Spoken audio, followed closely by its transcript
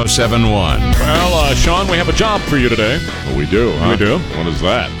1071. Well, Sean, we have a job for you today. Oh, we do, huh? We do. What is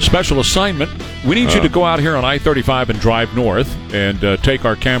that? Special assignment. We need you to go out here on I-35 and drive north and take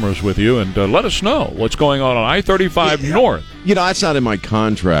our cameras with you and let us know what's going on I-35 north. You know, it's not in my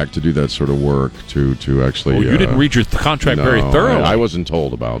contract to do that sort of work, to actually... Well, you didn't read your contract very thoroughly. I wasn't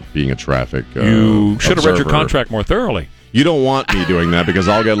told about being a traffic You should have read your observer. contract more thoroughly. You don't want me doing that because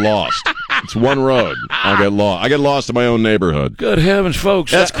I'll get lost. It's one road. I'll get lost. I get lost in my own neighborhood. Good heavens,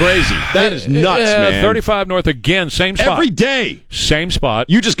 folks. That's crazy. That is nuts, man. 35 north again, same spot. Every day. Same spot.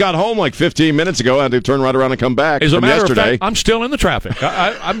 You just got home like 15 minutes ago. I had to turn right around and come back As a from matter yesterday. of fact, I'm still in the traffic.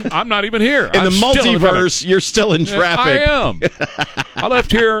 I'm not even here. In the multiverse, you're still in traffic. I am. I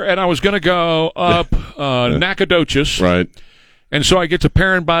left here, and I was going to go up Nacogdoches. Right. And so I get to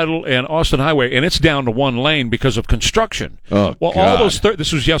Perrin-Bidle and Austin Highway, and it's down to one lane because of construction. Oh, well, God. all those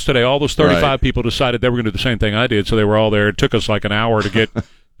this was yesterday. All those 35 people decided they were going to do the same thing I did, so they were all there. It took us like an hour to get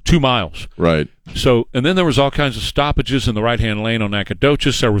 2 miles. Right. So, and then there was all kinds of stoppages in the right-hand lane on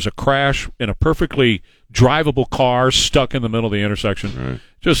Nacogdoches. There was a crash in a perfectly drivable car stuck in the middle of the intersection. Right.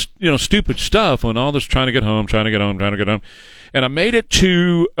 Just, stupid stuff. And all this trying to get home. And I made it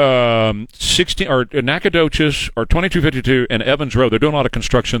to 16 or Nacogdoches or 2252 and Evans Road. They're doing a lot of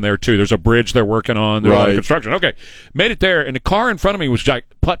construction there too. There's a bridge they're working on. There's a lot of construction. Okay, made it there, and the car in front of me was like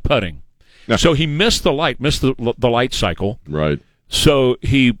putt-putting. So he missed the light, the light cycle. Right. So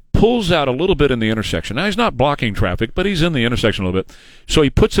he pulls out a little bit in the intersection. Now, he's not blocking traffic, but he's in the intersection a little bit. So he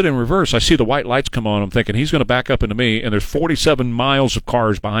puts it in reverse. I see the white lights come on. I'm thinking he's going to back up into me, and there's 47 miles of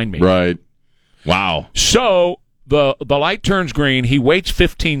cars behind me. Right. Wow. So the light turns green. He waits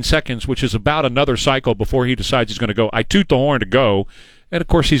 15 seconds, which is about another cycle before he decides he's going to go. I toot the horn to go, and, of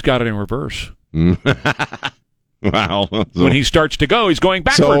course, he's got it in reverse. Wow. When he starts to go, he's going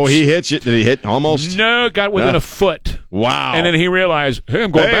backwards. So he hits you. Did he hit almost? No, got within a foot. Wow. And then he realized, hey,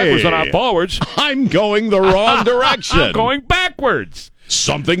 I'm going backwards and not forwards. I'm going the wrong direction. I'm going backwards.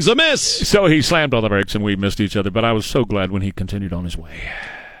 Something's amiss. So he slammed on the brakes and we missed each other, but I was so glad when he continued on his way.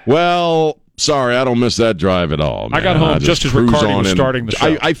 Well, sorry, I don't miss that drive at all, man. I got home just as Riccardi was starting the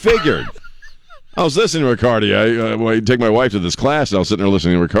show. I figured. I was listening to Riccardi. I take my wife to this class, and I was sitting there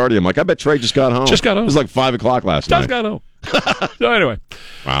listening to Riccardi. I'm like, I bet Trey just got home. Just got home. It was like 5 o'clock last night. Just got home. So anyway.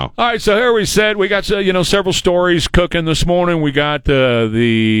 Wow. All right, so here we said we got several stories cooking this morning. We got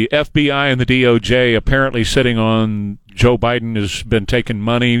the FBI and the DOJ apparently sitting on Joe Biden has been taking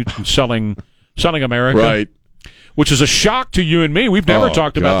money and selling America. Right. Which is a shock to you and me. We've never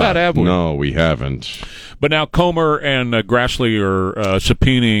talked about that, have we? No, we haven't. But now Comer and Grassley are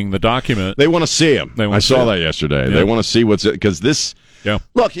subpoenaing the document. They want to see him. I saw that yesterday. Yeah. They want to see what's it, because this. Yeah.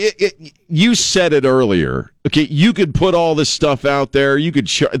 Look, you said it earlier. Okay, you could put all this stuff out there. You could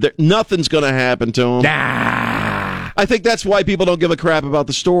nothing's going to happen to him. Nah. I think that's why people don't give a crap about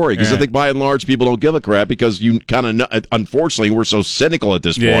the story, because I think by and large people don't give a crap because you kind of, unfortunately, we're so cynical at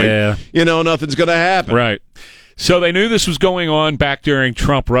this point. Yeah. Nothing's going to happen. Right. So they knew this was going on back during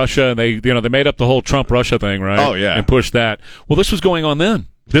Trump-Russia, and they made up the whole Trump-Russia thing, right? Oh, yeah. And pushed that. Well, this was going on then.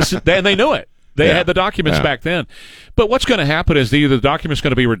 And they knew it. They had the documents back then. But what's going to happen is either the document's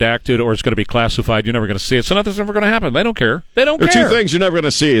going to be redacted or it's going to be classified. You're never going to see it. So nothing's ever going to happen. They don't care. There are two things you're never going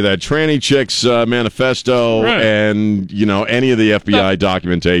to see: that tranny chick's manifesto and any of the FBI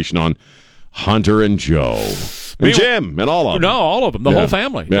documentation on Hunter and Joe. And Jim and all of them. No, all of them. The whole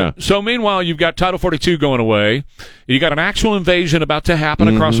family. Yeah. So meanwhile, you've got Title 42 going away. You got an actual invasion about to happen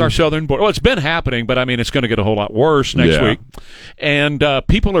across our southern border. Well, it's been happening, but I mean, it's going to get a whole lot worse next week. And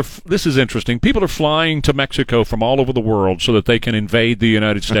people are. This is interesting. People are flying to Mexico from all over the world so that they can invade the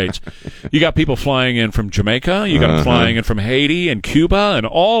United States. You got people flying in from Jamaica. You got them flying in from Haiti and Cuba and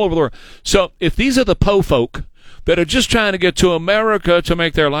all over the world. So if these are the po folk that are just trying to get to America to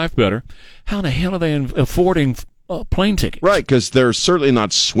make their life better, how in the hell are they affording plane tickets? Right, because they're certainly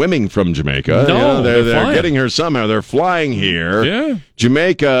not swimming from Jamaica. No, they're getting here somehow. They're flying here. Yeah.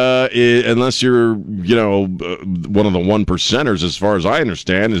 Jamaica, unless you're, one of the 1%ers, as far as I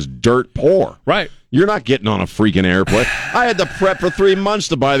understand, is dirt poor. Right. You're not getting on a freaking airplane. I had to prep for 3 months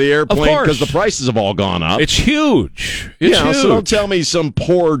to buy the airplane because the prices have all gone up. It's huge. It's huge. So don't tell me some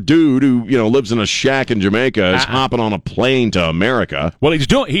poor dude who lives in a shack in Jamaica is hopping on a plane to America. Well,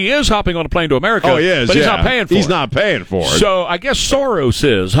 he is hopping on a plane to America. Oh, he is. But he's not paying for it. He's not paying for it. So I guess Soros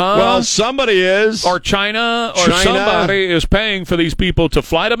is, huh? Well, somebody is, or China, somebody is paying for these people to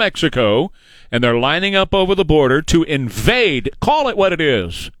fly to Mexico. And they're lining up over the border to invade, call it what it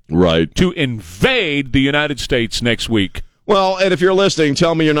is. Right. To invade the United States next week. Well, and if you're listening,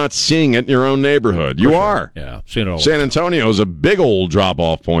 tell me you're not seeing it in your own neighborhood. You are. Yeah, seeing it all. San Antonio is a big old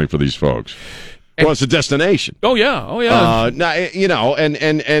drop-off point for these folks. Well, it's a destination. Oh yeah. Now, you know,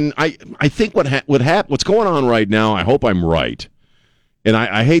 and I think what's going on right now. I hope I'm right, and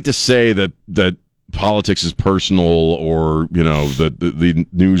I hate to say that politics is personal, or you know, the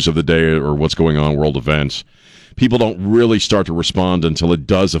news of the day or what's going on, world events. People don't really start to respond until it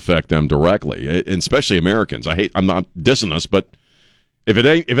does affect them directly, and especially Americans. I'm not dissing us, but if it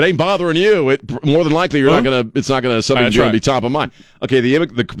ain't bothering you, more than likely it's not gonna something that's gonna be top of mind. Okay,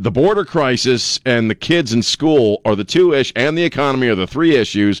 the border crisis and the kids in school are the and the economy are the three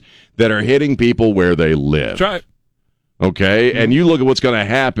issues that are hitting people where they live. That's right. Okay, and you look at what's going to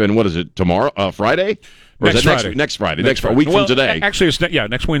happen. What is it, tomorrow? Friday? Or next is it Friday. Next Friday. A week from today. Actually, it's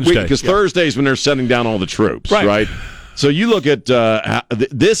next Wednesday. Because Thursday's when they're setting down all the troops, right? So you look at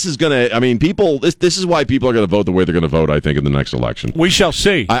this is going to. I mean, people. This is why people are going to vote the way they're going to vote. I think in the next election, we shall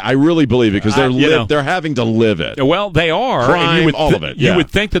see. I really believe it because they're having to live it. Well, they are. Crime, and all of it. You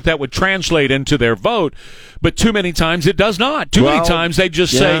would think that would translate into their vote, but too many times it does not. Too many times they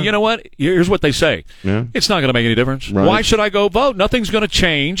just say, you know what? Here's what they say. Yeah. It's not going to make any difference. Right. Why should I go vote? Nothing's going to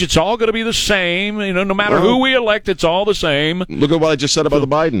change. It's all going to be the same. You know, no matter who we elect, it's all the same. Look at what I just said about the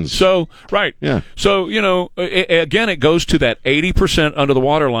Bidens. So yeah. So you know, again, it goes to that 80% under the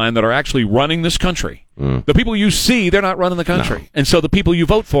waterline that are actually running this country. The people you see, they're not running the country. And so the people you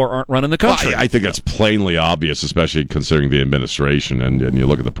vote for aren't running the country. Well, I think that's plainly obvious, especially considering the administration and you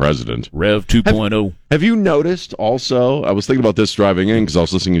look at the president. Rev 2.0. Have you noticed also, I was thinking about this driving in because I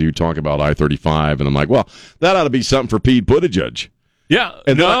was listening to you talk about I-35, and I'm like, well, that ought to be something for Pete Buttigieg. Yeah,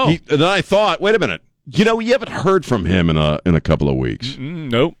 and then I thought, wait a minute. You know, you haven't heard from him in a couple of weeks.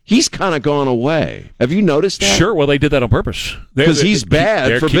 Nope. He's kind of gone away. Have you noticed that? Sure. Well, they did that on purpose. Because he's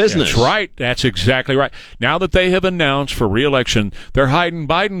bad for business. That's right. That's exactly right. Now that they have announced for re-election, they're hiding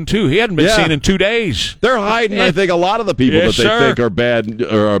Biden, too. He hadn't been seen in 2 days. They're hiding, I think, a lot of the people that they think are bad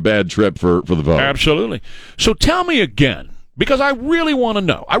or a bad trip for the vote. Absolutely. So tell me again, because I really want to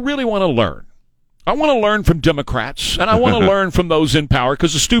know. I really want to learn. I want to learn from Democrats, and I want to learn from those in power,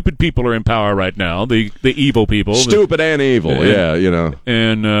 because the stupid people are in power right now, the evil people. Stupid and evil, you know.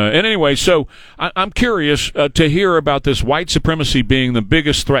 And anyway, so I'm curious to hear about this white supremacy being the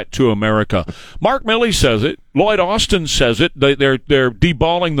biggest threat to America. Mark Milley says it. Lloyd Austin says it. They're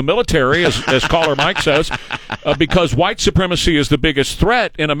deballing the military, as caller Mike says, because white supremacy is the biggest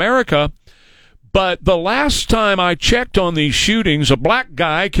threat in America. But the last time I checked on these shootings, a black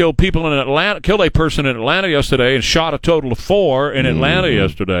guy killed a person in Atlanta yesterday and shot a total of 4 in Atlanta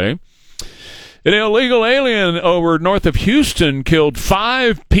yesterday. An illegal alien over north of Houston killed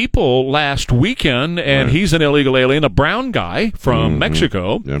 5 people last weekend, and he's an illegal alien, a brown guy from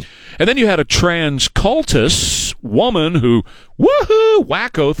Mexico. Yeah. And then you had a trans cultist woman who,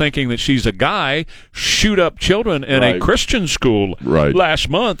 wacko, thinking that she's a guy, shoot up children in a Christian school last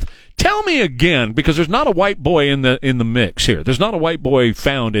month. Tell me again, because there's not a white boy in the mix here. There's not a white boy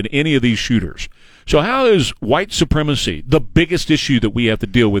found in any of these shooters. So how is white supremacy the biggest issue that we have to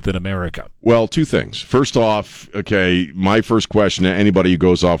deal with in America? Well, 2 things. First off, okay, my first question to anybody who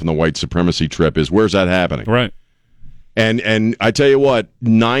goes off on the white supremacy trip is, where's that happening? Right. And I tell you what,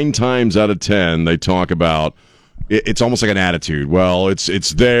 9 times out of 10, they talk about it's almost like an attitude. Well, it's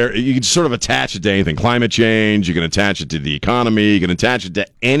there. You can sort of attach it to anything. Climate change, you can attach it to the economy, you can attach it to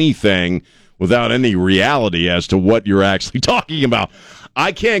anything without any reality as to what you're actually talking about.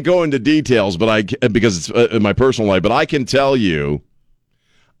 I can't go into details, because it's in my personal life, but I can tell you,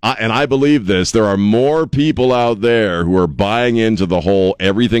 and I believe this, there are more people out there who are buying into the whole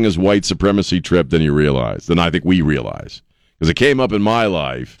everything is white supremacy trip than I think we realize. Because it came up in my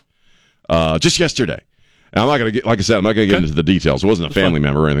life just yesterday. And I'm not going to like I said, I'm not going to get into the details. It wasn't a family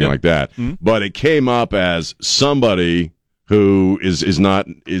member or anything like that. Mm-hmm. But it came up as somebody who is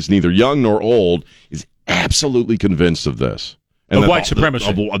neither young nor old, is absolutely convinced of this. And white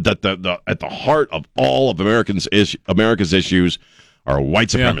supremacy. At the heart of all of America's issues are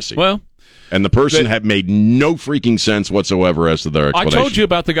white supremacy. Yeah. Well, and the person had made no freaking sense whatsoever as to their explanation. I told you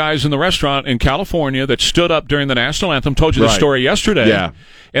about the guys in the restaurant in California that stood up during the national anthem. Told you the story yesterday. Yeah.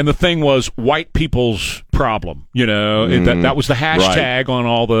 And the thing was white people's problem. You know, that was the hashtag on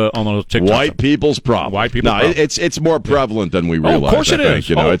all the TikToks. White people's problem. White people. No, it's more prevalent than we realize. Of course it is.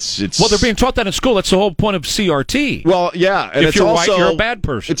 You know, it's well, they're being taught that in school. That's the whole point of CRT. Well, yeah, and if you're white, you're a bad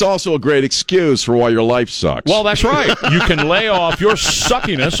person. It's also a great excuse for why your life sucks. Well, that's right. You can lay off your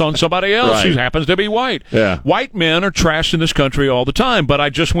suckiness on somebody else who happens to be white. Yeah. White men are trashed in this country all the time. But I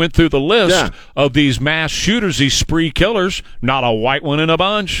just went through the list of these mass shooters, these spree killers. Not a white one in a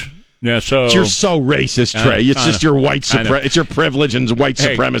bunch. Yeah, so you're so racist, Trey. It's just your it's your privilege and white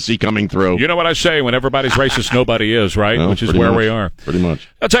supremacy coming through. You know what I say? When everybody's racist, nobody is, right? Well, which is where we are. Pretty much.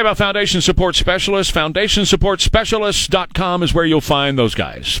 I'll tell you about Foundation Support Specialists. FoundationSupportSpecialists.com is where you'll find those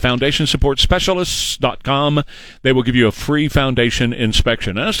guys. FoundationSupportSpecialists.com. They will give you a free foundation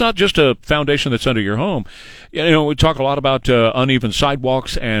inspection. And it's not just a foundation that's under your home. You know, we talk a lot about uneven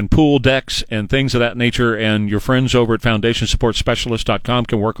sidewalks and pool decks and things of that nature, and your friends over at FoundationSupportSpecialists.com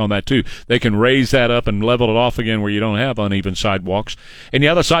can work on that too. They can raise that up and level it off again where you don't have uneven sidewalks. And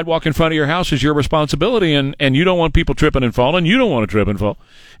yeah, the sidewalk in front of your house is your responsibility, and you don't want people tripping and falling. You don't want to trip and fall.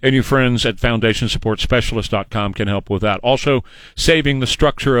 And your friends at FoundationSupportSpecialists.com can help with that. Also, saving the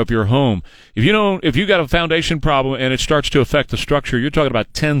structure of your home. If you got a foundation problem and it starts to affect the structure, you're talking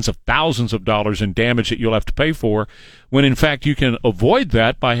about tens of thousands of dollars in damage that you'll have to pay for, when in fact you can avoid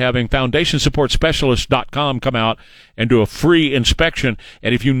that by having FoundationSupportSpecialists.com come out and do a free inspection.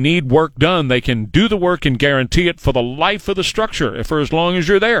 And if you need work done, they can do the work and guarantee it for the life of the structure, for as long as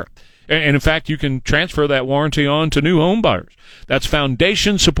you're there. And in fact, you can transfer that warranty on to new home buyers. That's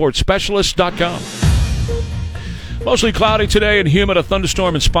FoundationSupportSpecialists.com. Mostly cloudy today and humid. A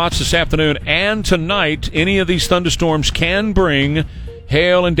thunderstorm in spots this afternoon and tonight. Any of these thunderstorms can bring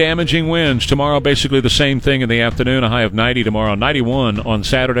hail and damaging winds. Tomorrow, basically the same thing in the afternoon. A high of 90 tomorrow, 91 on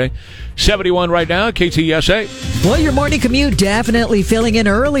Saturday. 71 right now, KTSA. Well, your morning commute definitely filling in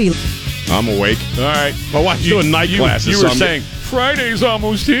early. I'm awake. All right. My wife's doing night classes. You were saying Friday's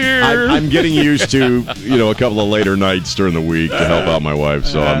almost here. I'm getting used to a couple of later nights during the week to help out my wife,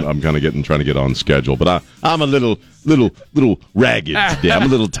 so I'm kind of trying to get on schedule. But I'm a little ragged today. I'm a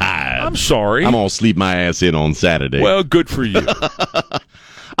little tired. I'm sorry. I'm gonna sleep my ass in on Saturday. Well, good for you.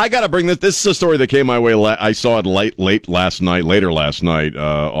 I got to bring this. This is a story that came my way. I saw it later last night,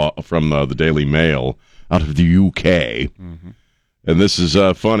 from the Daily Mail out of the UK. Mm-hmm. And this is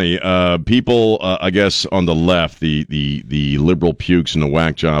funny. People, I guess, on the left, the liberal pukes and the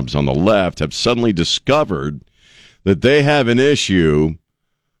whack jobs on the left have suddenly discovered that they have an issue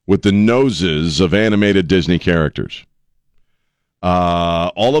with the noses of animated Disney characters.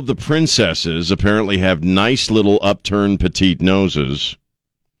 All of the princesses apparently have nice little upturned petite noses.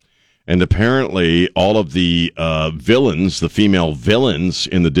 And apparently all of the villains, the female villains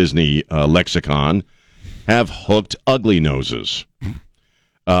in the Disney lexicon, have hooked ugly noses.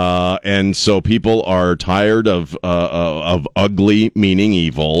 And so people are tired of ugly meaning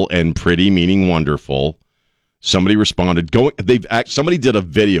evil and pretty meaning wonderful. Somebody responded. Somebody did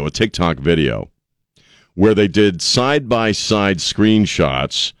a TikTok video, where they did side-by-side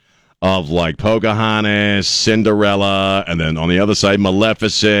screenshots of like Pocahontas, Cinderella, and then on the other side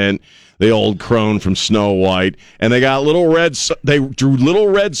Maleficent, the old crone from Snow White, and they drew little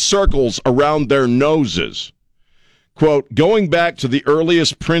red circles around their noses. Quote, going back to the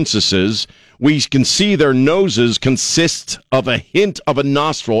earliest princesses, we can see their noses consist of a hint of a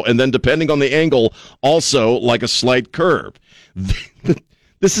nostril, and then depending on the angle, also like a slight curve.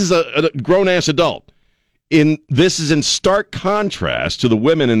 This is a grown-ass adult. This is in stark contrast to the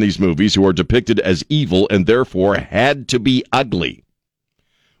women in these movies who are depicted as evil and therefore had to be ugly.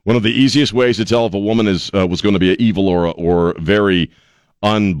 One of the easiest ways to tell if a woman was going to be evil or very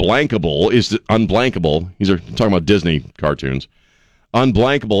unblankable is unblankable. These are talking about Disney cartoons.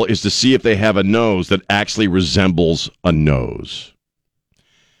 Unblankable is to see if they have a nose that actually resembles a nose.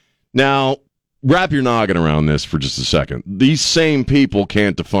 Now, wrap your noggin around this for just a second. These same people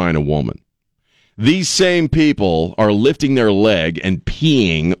can't define a woman. These same people are lifting their leg and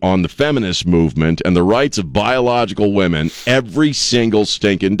peeing on the feminist movement and the rights of biological women every single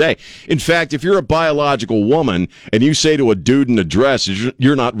stinking day. In fact, if you're a biological woman and you say to a dude in a dress,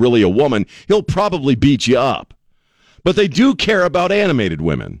 you're not really a woman, he'll probably beat you up. But they do care about animated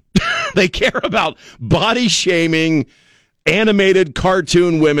women. They care about body-shaming, animated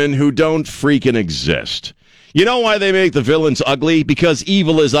cartoon women who don't freaking exist. You know why they make the villains ugly? Because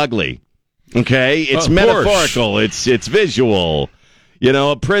evil is ugly. Okay, it's metaphorical. It's visual. You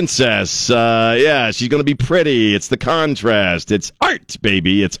know, a princess. She's going to be pretty. It's the contrast. It's art,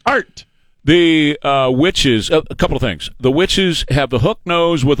 baby. It's art. The witches. A couple of things. The witches have the hook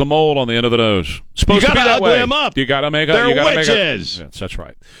nose with a mole on the end of the nose. Supposed to be that way. Them up. You got to make a. They're witches. Yes, that's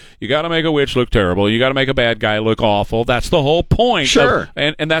right. You got to make a witch look terrible. You got to make a bad guy look awful. That's the whole point. Sure.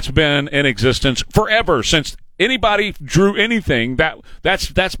 And that's been in existence forever since anybody drew anything.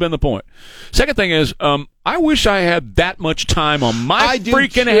 That's been the point. Second thing is, I wish I had that much time on my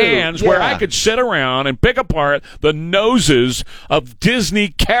freaking hands where I could sit around and pick apart the noses of Disney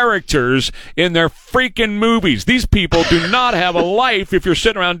characters in their freaking movies. These people do not have a life if you're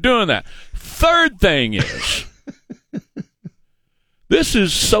sitting around doing that. Third thing is, This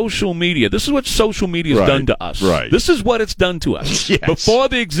is social media. This is what social media has done to us. Right. This is what it's done to us. Yes. Before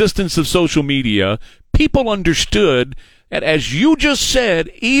the existence of social media, people understood that, as you just said,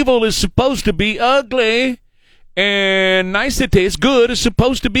 evil is supposed to be ugly, and niceties, good, is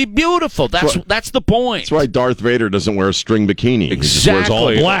supposed to be beautiful. That's the point. That's why Darth Vader doesn't wear a string bikini. Exactly. He just wears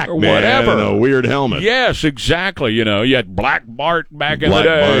all black, or man, whatever. and a weird helmet. Yes, exactly. You had Black Bart back in Black the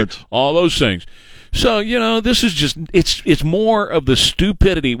day. Bart. All those things. So, this is just, it's more of the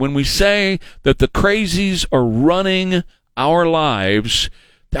stupidity. When we say that the crazies are running our lives,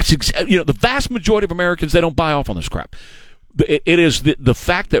 that's the vast majority of Americans, they don't buy off on this crap. It is the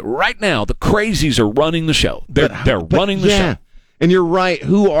fact that right now the crazies are running the show. They're running the show. And you're right.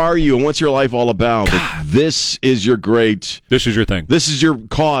 Who are you, and what's your life all about? This is your great. This is your thing. This is your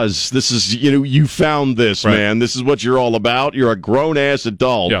cause. This is you found this, right. man. This is what you're all about. You're a grown ass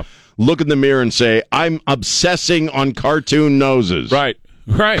adult. Yeah. Look in the mirror and say, "I'm obsessing on cartoon noses." Right.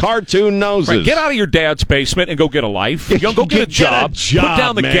 Cartoon noses. Right. Get out of your dad's basement and go get a life. Go get a job. Put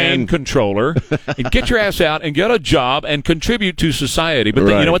down the game controller and get your ass out and get a job and contribute to society. But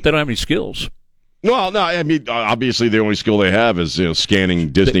you know what? They don't have any skills. Well, no, I mean, obviously the only skill they have is scanning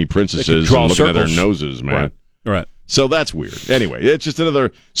Disney princesses and looking circles. at their noses, man. Right. So that's weird. Anyway, it's just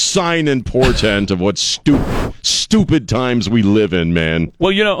another sign and portent of what stupid times we live in, man.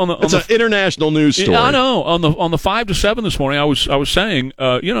 Well, it's an international news story. I know. On the 5 to 7 this morning, I was saying,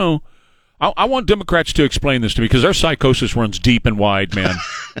 I want Democrats to explain this to me, because their psychosis runs deep and wide, man.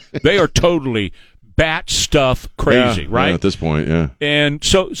 They are totally bat stuff crazy, right? Yeah, at this point, yeah. And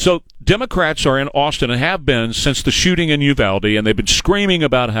so Democrats are in Austin and have been since the shooting in Uvalde, and they've been screaming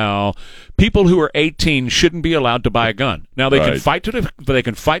about how people who are 18 shouldn't be allowed to buy a gun. Now they can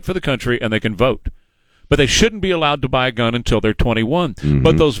fight for the country and they can vote, but they shouldn't be allowed to buy a gun until they're 21. Mm-hmm.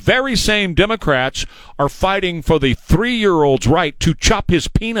 But those very same Democrats are fighting for the 3-year-old's right to chop his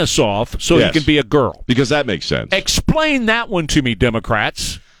penis off so he can be a girl. Because that makes sense. Explain that one to me,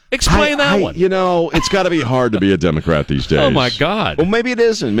 Democrats. Explain that one. It's got to be hard to be a Democrat these days. Oh, my God. Well, maybe it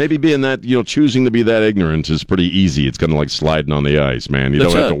isn't. Maybe being that, choosing to be that ignorant is pretty easy. It's kind of like sliding on the ice, man. You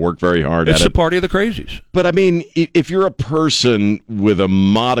don't have to work very hard at it. It's the party of the crazies. But, I mean, if you're a person with a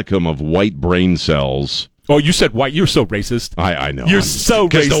modicum of white brain cells... Oh, you said white. You're so racist. I know. You're so racist.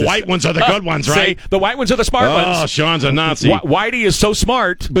 Because the white ones are the good ones, right? See, the white ones are the smart ones. Oh, Sean's a Nazi. Whitey is so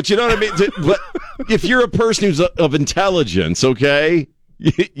smart. But you know what I mean? But if you're a person who's of intelligence, okay...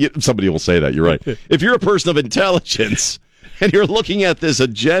 somebody will say that. You're right. If you're a person of intelligence and you're looking at this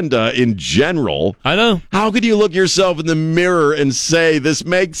agenda in general, I know. How could you look yourself in the mirror and say this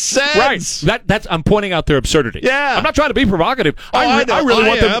makes sense? Right. That's I'm pointing out their absurdity. Yeah. I'm not trying to be provocative. I really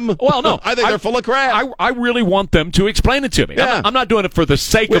want them. Well, no. I think they're full of crap. I really want them to explain it to me. Yeah. I'm not doing it for the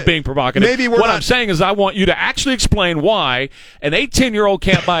sake of being provocative. I'm saying is I want you to actually explain why an 18-year-old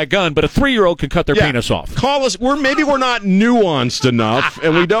can't buy a gun, but a 3-year-old can cut their penis off. Call us. Maybe we're not nuanced enough,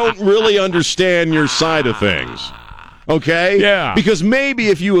 and we don't really understand your side of things. Okay? Yeah. Because maybe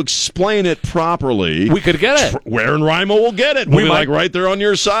if you explain it properly... We could get it. Ware and Rima will get it. We'll be like right there on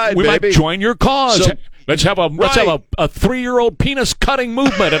your side, we baby. might join your cause. So, let's have a 3-year-old penis-cutting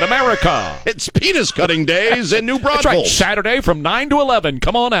movement in America. It's penis-cutting days in New Braunfels. That's right. Saturday from 9 to 11.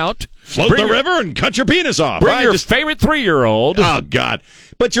 Come on out. Float the river and cut your penis off. Bring your favorite 3-year-old. Oh, God.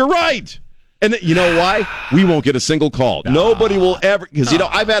 But you're right. And you know why? We won't get a single call. Nobody will ever, because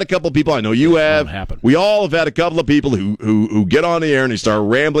I've had a couple of people. I know you have. We all have had a couple of people who get on the air and they start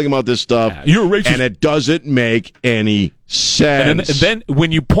rambling about this stuff. You're a racist, and it doesn't make any sense. And then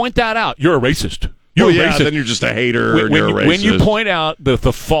when you point that out, you're a racist. You're a racist. Then you're just a hater. You're a racist. When you point out the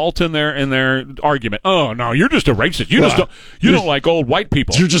fault in their argument, oh no, you're just a racist. You don't like old white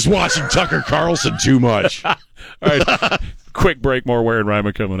people. You're just watching Tucker Carlson too much. All right, quick break. More Ware and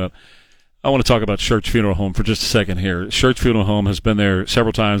Rima coming up. I want to talk about Church Funeral Home for just a second here. Church Funeral Home has been there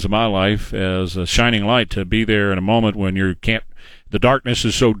several times in my life as a shining light to be there in a moment when the darkness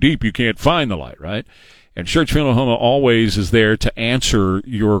is so deep you can't find the light, right? And Church Funeral Home always is there to answer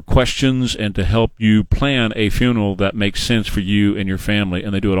your questions and to help you plan a funeral that makes sense for you and your family,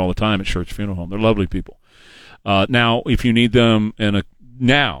 and they do it all the time at Church Funeral Home. They're lovely people. Now, if you need them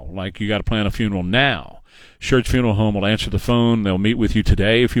like you got to plan a funeral now, Church Funeral Home will answer the phone. They'll meet with you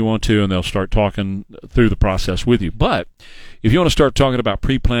today if you want to, and they'll start talking through the process with you. But if you want to start talking about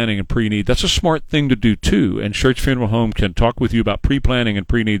pre-planning and pre-need, that's a smart thing to do too. And Church Funeral Home can talk with you about pre-planning and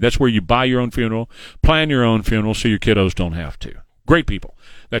pre-need. That's where you buy your own funeral, plan your own funeral so your kiddos don't have to. Great people.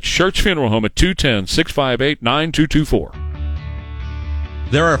 That's Church Funeral Home at 210-658-9224.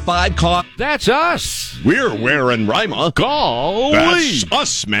 There are 5 calls. That's us. We're Ware and Rima. Golly. That's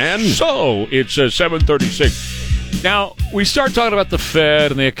us, man. So, it's 7:36. Now, we start talking about the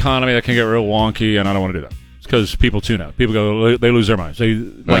Fed and the economy. That can get real wonky, and I don't want to do that. It's because people tune out. People go, they lose their minds.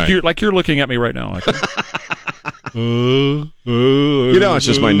 You're looking at me right now. Like, it's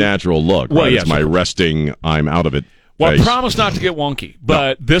just my natural look. Right? Well, yes, it's my resting, I'm out of it. Well, face. I promise not to get wonky,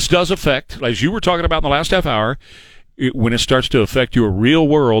 but this does affect, as you were talking about in the last half hour, when it starts to affect your real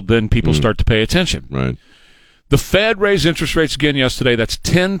world, then people start to pay attention. Right. The Fed raised interest rates again yesterday. That's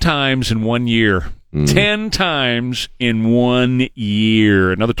 10 times in 1 year. 10 times in 1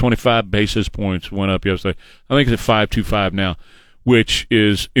 year. Another 25 basis points went up yesterday. I think it's at 5.25 now, which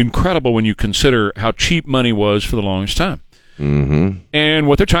is incredible when you consider how cheap money was for the longest time. Mm-hmm. And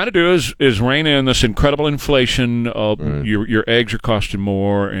what they're trying to do is rein in this incredible inflation. Your eggs are costing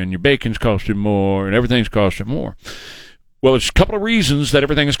more, and your bacon's costing more, and everything's costing more. Well, there's a couple of reasons that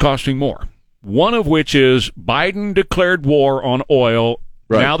everything is costing more. One of which is Biden declared war on oil.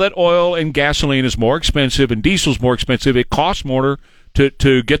 Right. Now that oil and gasoline is more expensive and diesel's more expensive, it costs more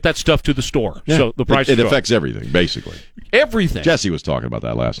to get that stuff to the store. Yeah. So the price it affects everything, basically. Everything. Jesse was talking about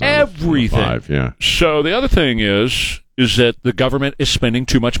that last night. Everything. 5, yeah. So the other thing is that the government is spending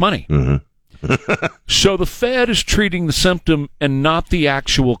too much money. Mm-hmm. So the Fed is treating the symptom and not the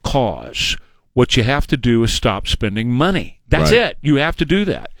actual cause. What you have to do is stop spending money. That's it. You have to do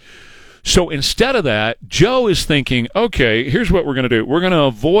that. So instead of that, Joe is thinking, okay, here's what we're going to do. We're going to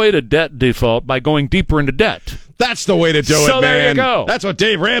avoid a debt default by going deeper into debt. That's the way to do it, man. So there you go. That's what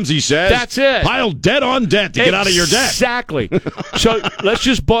Dave Ramsey says. That's it. Pile debt on debt to get out of your debt. Exactly. So let's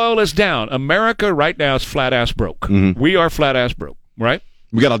just boil this down. America right now is flat-ass broke. Mm-hmm. We are flat-ass broke, right?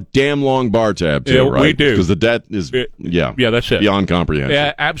 We got a damn long bar tab, too, right? We do. Because the debt is, yeah, that's it. Beyond comprehension.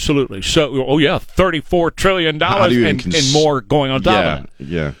 Yeah, absolutely. So, $34 trillion and more going on top of that.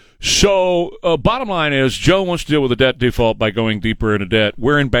 Yeah. So, bottom line is, Joe wants to deal with a debt default by going deeper into debt.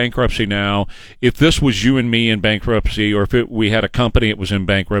 We're in bankruptcy now. If this was you and me in bankruptcy, or if we had a company that was in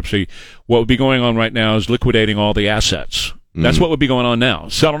bankruptcy, what would be going on right now is liquidating all the assets. That's what would be going on now.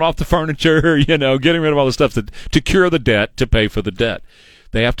 Selling off the furniture, getting rid of all the stuff to cure the debt, to pay for the debt.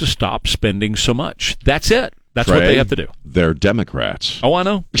 They have to stop spending so much. That's it. That's Trey, what they have to do. They're Democrats. Oh, I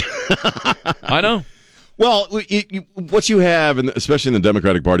know. I know. Well, what you have, especially in the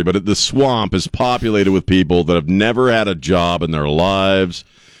Democratic Party, but the swamp is populated with people that have never had a job in their lives.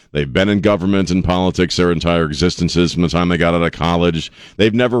 They've been in government and politics their entire existences from the time they got out of college.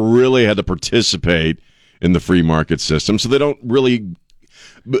 They've never really had to participate in the free market system, so they don't really...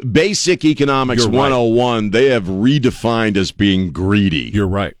 Basic economics 101, they have redefined as being greedy. You're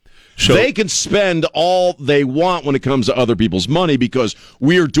right. So they can spend all they want when it comes to other people's money because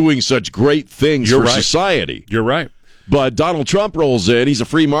we are doing such great things for society. You're right. But Donald Trump rolls in. He's a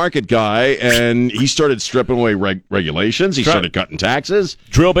free market guy, and he started stripping away regulations. He started cutting taxes.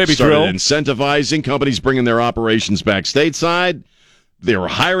 Drill, baby, drill. Started incentivizing companies bringing their operations back stateside. They were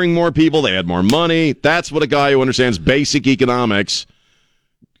hiring more people. They had more money. That's what a guy who understands basic economics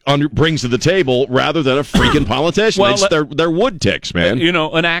brings to the table, rather than a freaking politician. Well, they're wood ticks, man.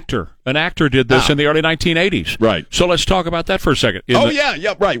 An actor did this in the early 1980s. Right. So let's talk about that for a second. Right.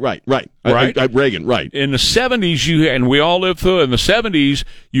 Reagan, right. In the 70s, and we all lived through it. In the 70s,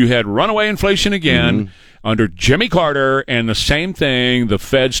 you had runaway inflation again under Jimmy Carter, and the same thing. The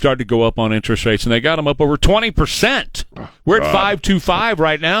Fed started to go up on interest rates, and they got them up over 20%. We're at 5.25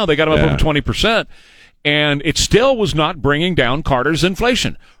 right now. They got them up over 20%. And it still was not bringing down Carter's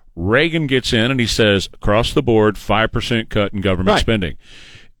inflation. Reagan gets in and he says, across the board, 5% cut in government spending.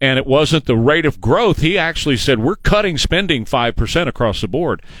 And it wasn't the rate of growth. He actually said, we're cutting spending 5% across the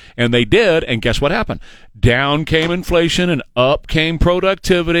board. And they did, and guess what happened? Down came inflation and up came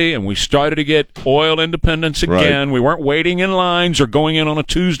productivity, and we started to get oil independence again. Right. We weren't waiting in lines or going in on a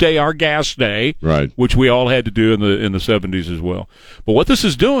Tuesday, our gas day, which we all had to do in the 70s as well. But what this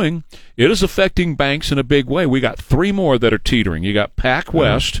is doing, it is affecting banks in a big way. We got 3 more that are teetering. You got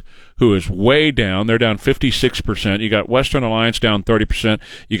PacWest, who is way down. They're down 56%. You got Western Alliance down 30%.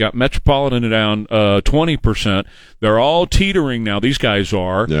 You got Metropolitan down 20%. They're all teetering now. These guys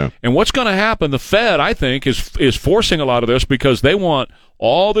are. Yeah. And what's going to happen? The Fed, I think, is forcing a lot of this because they want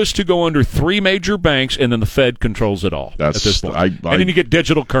all this to go under 3 major banks, and then the Fed controls it all at this point. And then you get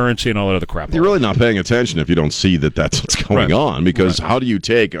digital currency and all that other crap. You're really not paying attention if you don't see that that's what's going on, because how do you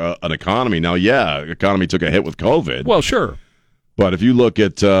take an economy? Now, economy took a hit with COVID. Well, sure. But if you look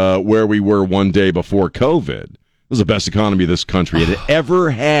at where we were one day before COVID, it was the best economy this country had ever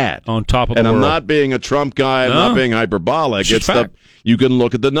had. On top of the world. And I'm not being a Trump guy. I'm not being hyperbolic. It's you can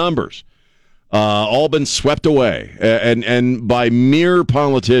look at the numbers. All been swept away. And by mere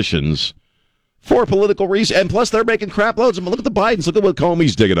politicians for political reasons. And plus, they're making crap loads. Look at the Bidens. Look at what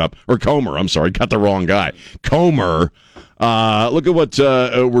Comey's digging up. Or Comer, I'm sorry. Got the wrong guy. Comer. Look at what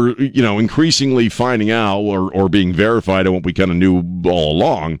we're increasingly finding out or being verified on what we kind of knew all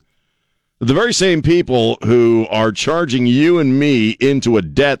along. The very same people who are charging you and me into a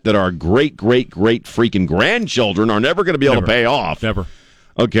debt that our great, great, great freaking grandchildren are never going to be able to pay off. Never.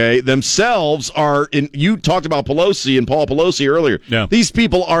 Okay, themselves are you talked about Pelosi and Paul Pelosi earlier. Yeah. These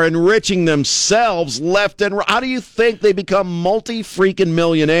people are enriching themselves left and right. How do you think they become multi-freaking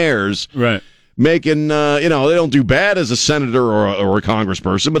millionaires? Right. Making, they don't do bad as a senator or a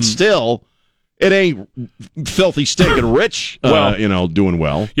congressperson, but still, it ain't filthy, stinking rich, doing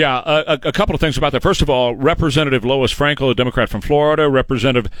well. Yeah, a couple of things about that. First of all, Representative Lois Frankel, a Democrat from Florida,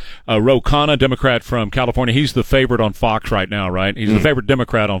 Representative Ro Khanna, Democrat from California. He's the favorite on Fox right now, right? He's the favorite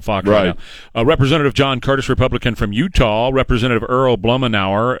Democrat on Fox right now. Representative John Curtis, Republican from Utah, Representative Earl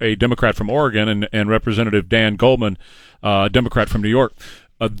Blumenauer, a Democrat from Oregon, and Representative Dan Goldman, Democrat from New York.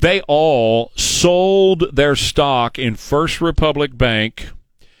 They all sold their stock in First Republic Bank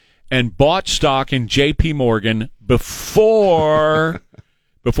and bought stock in J.P. Morgan before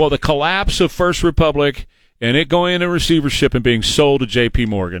the collapse of First Republic and it going into receivership and being sold to J.P.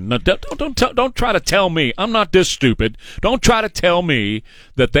 Morgan. Now, don't try to tell me I'm not this stupid. Don't try to tell me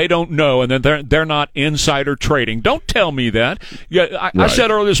that they don't know and that they're not insider trading. Don't tell me that. Yeah, I said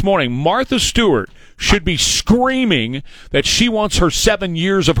earlier this morning, Martha Stewart should be screaming that she wants her 7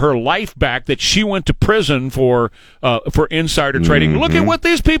 years of her life back, that she went to prison for insider trading. Look at what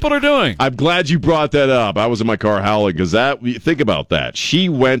these people are doing. I'm glad you brought that up. I was in my car howling because think about that. She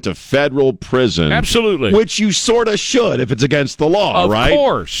went to federal prison. Absolutely. Which you sort of should if it's against the law, right? Of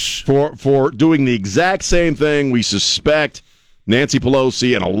course. For doing the exact same thing we suspect Nancy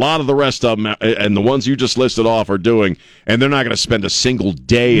Pelosi and a lot of the rest of them and the ones you just listed off are doing, and they're not going to spend a single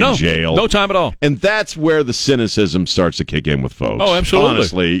day in jail. No time at all. And that's where the cynicism starts to kick in with folks. Oh,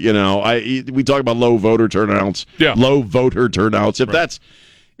 absolutely. Honestly, we talk about low voter turnouts. Yeah. Low voter turnouts.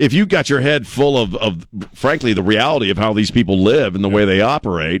 If you got your head full of frankly the reality of how these people live and the way they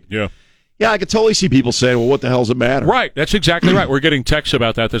operate. Yeah. Yeah, I could totally see people saying, well, what the hell does it matter? Right. That's exactly right. We're getting texts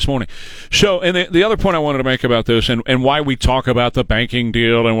about that this morning. So, and the other point I wanted to make about this and why we talk about the banking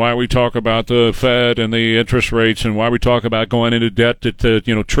deal and why we talk about the Fed and the interest rates and why we talk about going into debt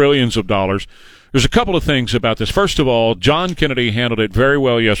to trillions of dollars. There's a couple of things about this. First of all, John Kennedy handled it very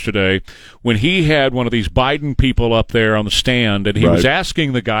well yesterday when he had one of these Biden people up there on the stand, and he was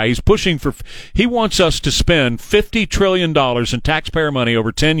asking the guy, he wants us to spend $50 trillion in taxpayer money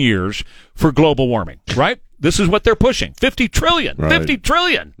over 10 years for global warming, right? This is what they're pushing. $50 trillion. Right. $50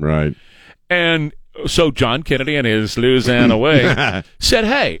 trillion. Right. And so John Kennedy in his Louisiana way said,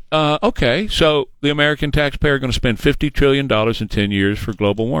 hey, okay, so the American taxpayer are going to spend $50 trillion in 10 years for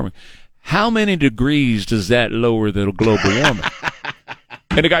global warming. How many degrees does that lower the global warming?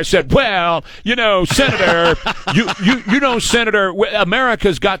 And the guy said, well, Senator, Senator,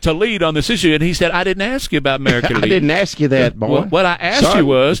 America's got to lead on this issue. And he said, I didn't ask you about America lead. I didn't ask you that, boy. What I asked you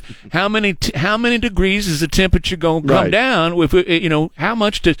was, how many degrees is the temperature going to come down? With how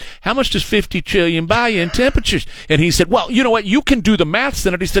much does 50 trillion buy you in temperatures? And he said, well, you know what? You can do the math,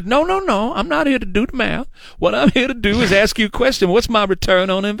 Senator. He said, no, I'm not here to do the math. What I'm here to do is ask you a question. What's my return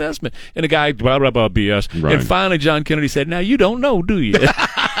on investment? And the guy, blah, blah, blah, BS. Right. And finally, John Kennedy said, now you don't know, do you?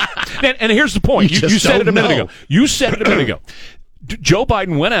 And here's the point. You said it a minute ago. You said it a minute ago. Joe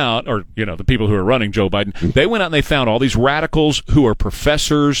Biden went out, or, the people who are running Joe Biden, they went out and they found all these radicals who are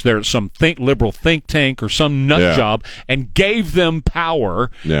professors. There's some liberal think tank or some nut job and gave them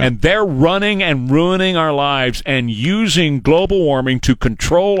power. Yeah. And they're running and ruining our lives and using global warming to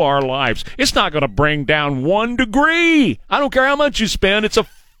control our lives. It's not going to bring down 1 degree. I don't care how much you spend. It's a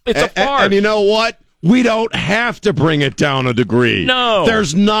farce. And you know what? We don't have to bring it down a degree. No.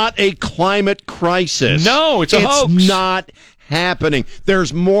 There's not a climate crisis. No, it's a hoax. It's not happening.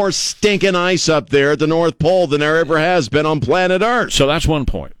 There's more stinking ice up there at the North Pole than there ever has been on planet Earth. So that's one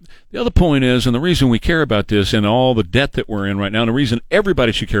point. The other point is, and the reason we care about this and all the debt that we're in right now, and the reason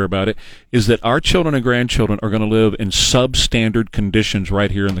everybody should care about it, is that our children and grandchildren are going to live in substandard conditions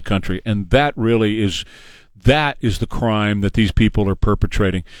right here in the country. And that really is... That is the crime that these people are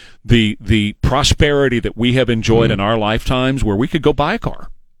perpetrating. The prosperity that we have enjoyed in our lifetimes, where we could go buy a car.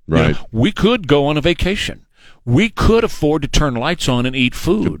 Right. We could go on a vacation. We could afford to turn lights on and eat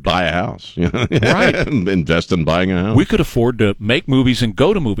food. Buy a house. Right. Invest in buying a house. We could afford to make movies and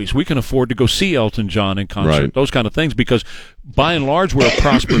go to movies. We can afford to go see Elton John in concert. Right. Those kind of things, because by and large we're a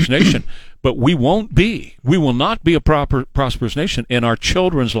prosperous nation. But we won't be. We will not be a prosperous nation in our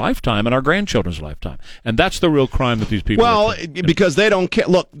children's lifetime and our grandchildren's lifetime. And that's the real crime that these people are committing. Because they don't care.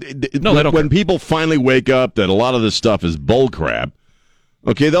 Look, no, they don't when care. people finally wake up that a lot of this stuff is bull crap,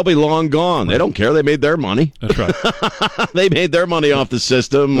 okay, they'll be long gone. They don't care. They made their money. That's right. They made their money off the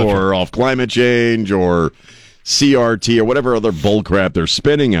system or off climate change or CRT or whatever other bull crap they're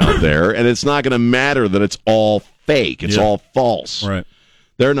spinning out there, and it's not going to matter that it's all fake. It's all false. Right.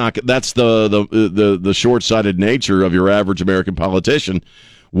 They're not. That's the short-sighted nature of your average American politician.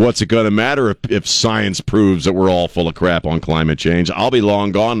 What's it going to matter if science proves that we're all full of crap on climate change? I'll be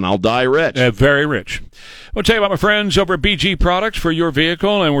long gone and I'll die rich. Very rich. I'll tell you about my friends over at BG Products for your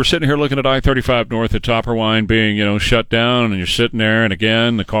vehicle, and we're sitting here looking at I-35 North at Topperwine being, shut down, and you're sitting there, and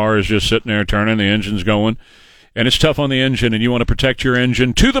again, the car is just sitting there turning, the engine's going. And it's tough on the engine, and you want to protect your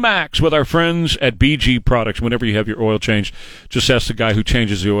engine to the max with our friends at BG Products. Whenever you have your oil changed, just ask the guy who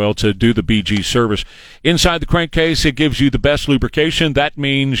changes the oil to do the BG service. Inside the crankcase, it gives you the best lubrication. That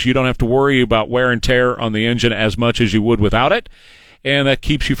means you don't have to worry about wear and tear on the engine as much as you would without it. And that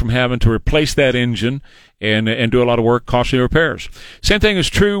keeps you from having to replace that engine and do a lot of work, costly repairs. Same thing is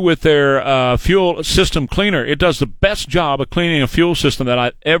true with their fuel system cleaner. It does the best job of cleaning a fuel system that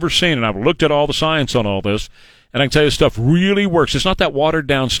I've ever seen, and I've looked at all the science on all this. And I can tell you, stuff really works. It's not that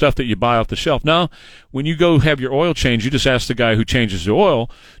watered-down stuff that you buy off the shelf. No, when you go have your oil change, you just ask the guy who changes the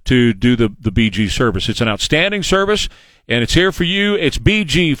oil to do the BG service. It's an outstanding service, and it's here for you. It's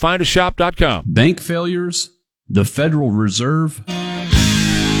BG. Findashop.com. Bank failures, the Federal Reserve.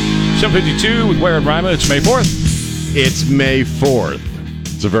 7:52 with Ware and Rima. It's May 4th. It's May 4th.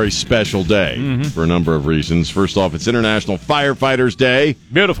 It's a very special day for a number of reasons. First off, it's International Firefighters Day.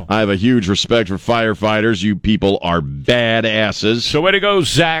 Beautiful. I have a huge respect for firefighters. You people are badasses. So way to go,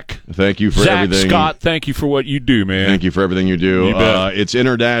 Zach. Thank you for Zach everything. Scott, thank you for what you do, man. Thank you for everything you do. You bet. It's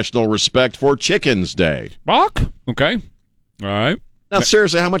International Respect for Chickens Day. Bach? Okay. All right. Now,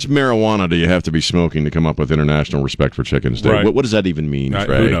 seriously, how much marijuana do you have to be smoking to come up with International Respect for Chickens Day? Right. What does that even mean,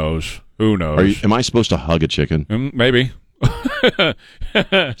 Trey? Who knows? Who knows? Am I supposed to hug a chicken? Maybe.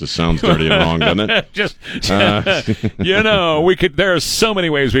 Just sounds dirty and wrong, doesn't it? We could. There are so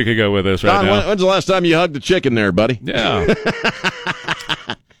many ways we could go with this right Don, now. when's the last time you hugged a chicken there, buddy? Yeah.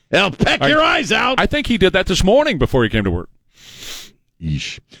 They'll peck your eyes out. I think he did that this morning before he came to work.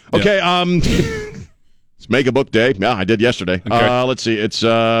 Yeesh. Okay, it's Make a Book Day. Yeah, I did yesterday. Okay. Let's see. It's,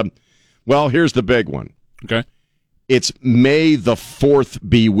 here's the big one. Okay. It's May the 4th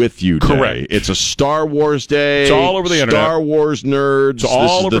be with you day. Correct. It's a Star Wars day. It's all over the internet. Star Wars nerds. It's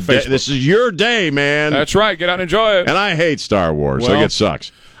all over Facebook. This is your day, man. That's right. Get out and enjoy it. And I hate Star Wars. Well, it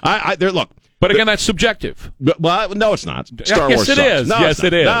sucks. Look. But again, that's subjective. Well, no, it's not. Star Yes, Wars it sucks. is. No, Yes,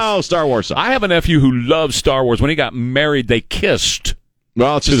 it is. No, Star Wars sucks. I have a nephew who loves Star Wars. When he got married, they kissed.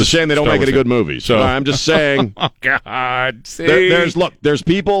 Well, it's just a shame they don't Star make any Wars good movies. So I'm just saying. Oh God! See? There's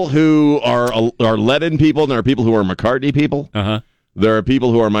people who are Lennon people, and there are people who are McCartney people. There are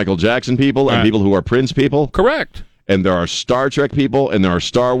people who are Michael Jackson people, and people who are Prince people. Correct. And there are Star Trek people, and there are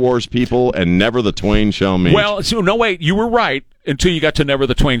Star Wars people, and never the twain shall meet. Well, so no, wait, you were right until you got to Never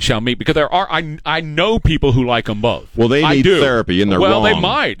the Twain Shall Meet, because there are I know people who like them both. Well, they need therapy, and they're wrong. Well, they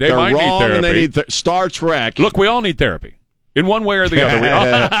might. They're wrong, need therapy. And they need Star Trek. Look, we all need therapy. In one way or the other. We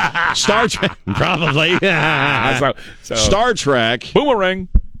all Star Trek. Probably. Star Trek. Boomerang.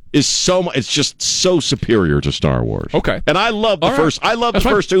 Is so much. It's just so superior to Star Wars. Okay, and I love the first. I love the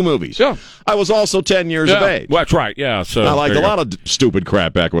first two movies. Yeah, I was also 10 years of age. Well, that's right. Yeah, so I liked a lot of stupid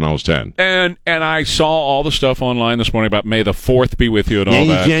crap back when I was 10. And I saw all the stuff online this morning about May the 4th be with you and all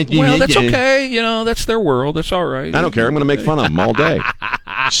that. Well, that's okay. That's their world. That's all right. I don't care. I'm going to make fun of them all day.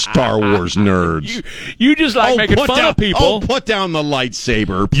 Star Wars nerds. You just like making fun of people. Oh, put down the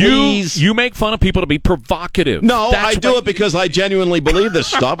lightsaber, please. You make fun of people to be provocative. No, I do it because I genuinely believe this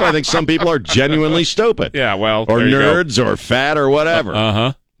stuff. I think some people are genuinely stupid. Yeah, well, or nerds or fat or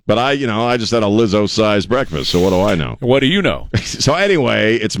whatever. But I just had a Lizzo-sized breakfast, so what do I know? What do you know? So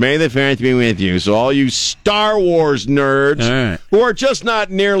anyway, it's May the 4th to be with you. So all you Star Wars nerds who are just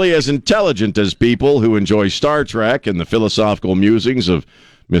not nearly as intelligent as people who enjoy Star Trek and the philosophical musings of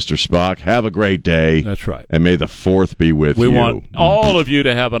Mr. Spock, have a great day. That's right. And may the 4th be with you. We want all of you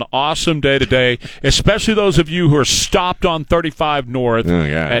to have an awesome day today, especially those of you who are stopped on 35 North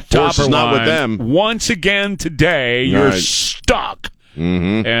at Topperwine. Not with them. Once again today, you're stuck.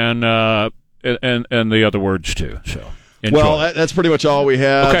 And the other words, too. So. Enjoy. Well, that's pretty much all we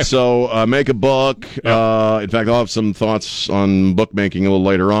have. Okay. So make a book. In fact, I'll have some thoughts on bookmaking a little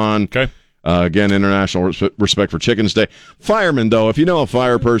later on. Okay. Again, International Respect for Chickens Day. Firemen, though, if you know a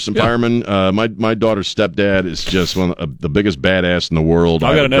fireman, my daughter's stepdad is just one of the biggest badass in the world.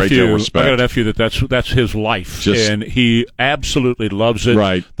 I got a nephew that's his life, and he absolutely loves it.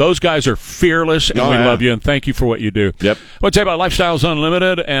 Right. Those guys are fearless, and we love you, and thank you for what you do. Yep. I want to tell you about Lifestyles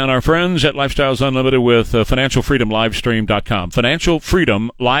Unlimited and our friends at Lifestyles Unlimited with FinancialFreedomLivestream.com.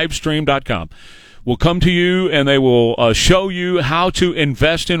 FinancialFreedomLivestream.com. Will come to you and they will show you how to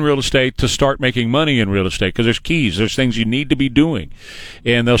invest in real estate to start making money in real estate, because there's keys, there's things you need to be doing.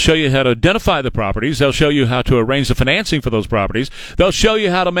 And they'll show you how to identify the properties. They'll show you how to arrange the financing for those properties. They'll show you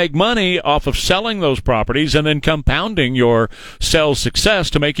how to make money off of selling those properties and then compounding your sales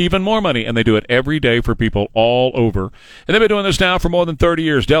success to make even more money. And they do it every day for people all over. And they've been doing this now for more than 30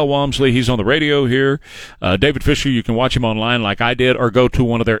 years. Del Walmsley, he's on the radio here. David Fisher, you can watch him online like I did or go to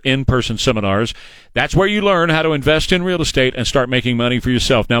one of their in-person seminars. That's where you learn how to invest in real estate and start making money for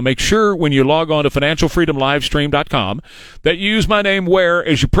yourself. Now, make sure when you log on to FinancialFreedomLivestream.com that you use my name, Ware,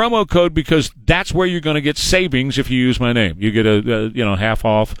 as your promo code, because that's where you're going to get savings if you use my name. You get a half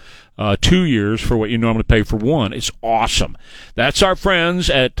off 2 years for what you normally pay for one. It's awesome. That's our friends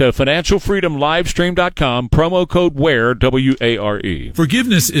at FinancialFreedomLivestream.com. Promo code WARE, W-A-R-E.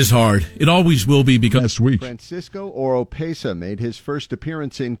 Forgiveness is hard. It always will be, because last week, Francisco Oropesa made his first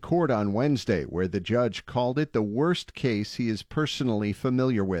appearance in court on Wednesday, where the judge called it the worst case he is personally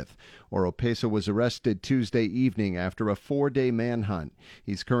familiar with. Oropesa was arrested Tuesday evening after a 4-day manhunt.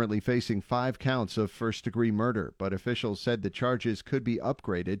 He's currently facing 5 counts of first-degree murder, but officials said the charges could be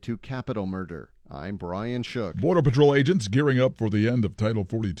upgraded to capital murder. I'm Brian Shook. Border Patrol agents gearing up for the end of Title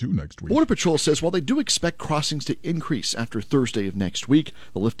 42 next week. Border Patrol says while they do expect crossings to increase after Thursday of next week,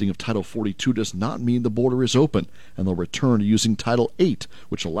 the lifting of Title 42 does not mean the border is open, and they'll return to using Title 8,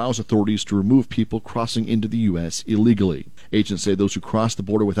 which allows authorities to remove people crossing into the U.S. illegally. Agents say those who cross the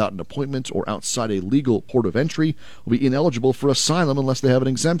border without an appointment or outside a legal port of entry will be ineligible for asylum unless they have an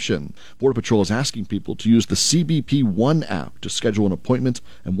exemption. Border Patrol is asking people to use the CBP One app to schedule an appointment,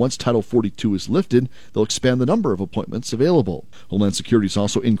 and once Title 42 is lifted, they'll expand the number of appointments available. Homeland Security is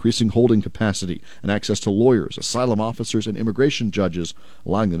also increasing holding capacity and access to lawyers, asylum officers, and immigration judges,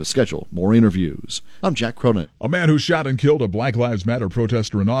 allowing them to schedule more interviews. I'm Jack Cronin. A man who shot and killed a Black Lives Matter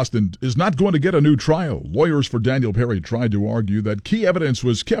protester in Austin is not going to get a new trial. Lawyers for Daniel Perry tried to argue that key evidence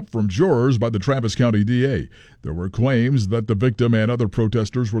was kept from jurors by the Travis County DA. There were claims that the victim and other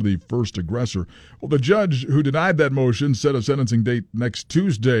protesters were the first aggressor. Well, the judge who denied that motion set a sentencing date next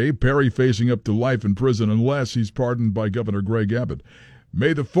Tuesday, Perry facing up to life in prison unless he's pardoned by Governor Greg Abbott.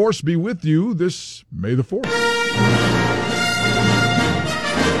 May the force be with you this May the 4th.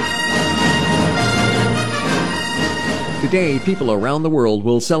 Today, people around the world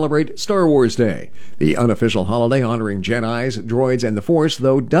will celebrate Star Wars Day. The unofficial holiday honoring Jedis, droids, and the Force,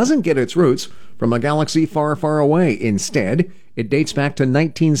 though, doesn't get its roots from a galaxy far, far away. Instead, it dates back to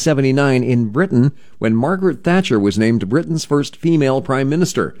 1979 in Britain, when Margaret Thatcher was named Britain's first female prime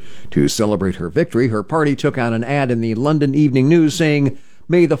minister. To celebrate her victory, her party took out an ad in the London Evening News saying,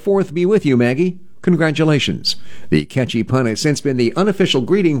 "May the 4th be with you, Maggie. Congratulations." The catchy pun has since been the unofficial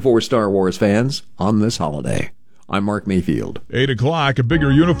greeting for Star Wars fans on this holiday. I'm Mark Mayfield. 8 o'clock, a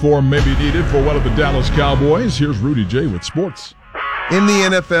bigger uniform may be needed for one of the Dallas Cowboys. Here's Rudy J with sports. In the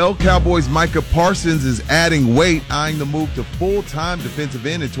NFL, Cowboys' Micah Parsons is adding weight, eyeing the move to full-time defensive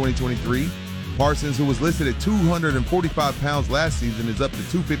end in 2023. Parsons, who was listed at 245 pounds last season, is up to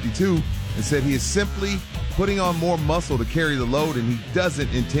 252 and said he is simply putting on more muscle to carry the load, and he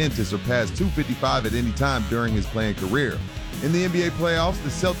doesn't intend to surpass 255 at any time during his playing career. In the NBA playoffs, the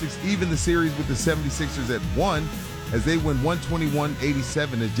Celtics even the series with the 76ers at 1 as they win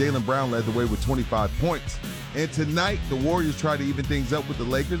 121-87 as Jaylen Brown led the way with 25 points. And tonight, the Warriors try to even things up with the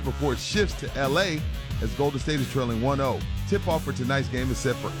Lakers before it shifts to L.A. as Golden State is trailing 1-0. Tip-off for tonight's game is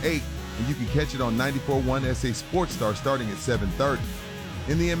set for 8, and you can catch it on 94.1 SA Sports Star starting at 7:30.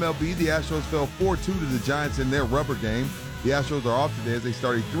 In the MLB, the Astros fell 4-2 to the Giants in their rubber game. The Astros are off today as they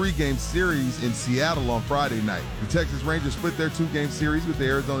start a 3-game series in Seattle on Friday night. The Texas Rangers split their 2-game series with the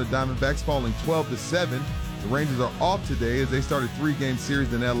Arizona Diamondbacks, falling 12-7. The Rangers are off today as they start a 3-game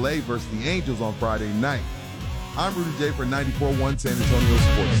series in L.A. versus the Angels on Friday night. I'm Rudy J for 94.1 San Antonio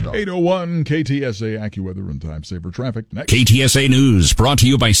Sports Star. 8:01 KTSA AccuWeather and Time Saver Traffic. Next. KTSA News brought to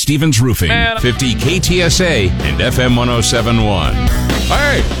you by Stevens Roofing. 50 KTSA and FM 107.1.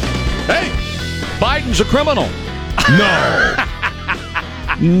 Hey! Biden's a criminal. No.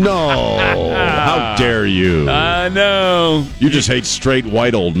 No. How dare you? I know. You just hate straight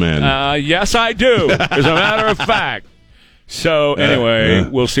white old men. Yes, I do. As a matter of fact. So anyway,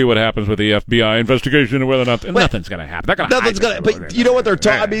 we'll see what happens with the FBI investigation and whether or not nothing's going to happen. Nothing's going to. But you know what they're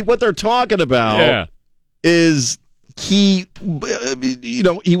talking? I mean, what they're talking about is he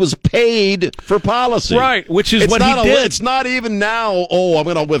was paid for policy, right? Which is what he did. It's not even now. Oh, I'm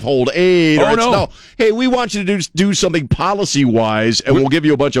going to withhold aid. Oh, no. Hey, we want you to do something policy wise, and we'll give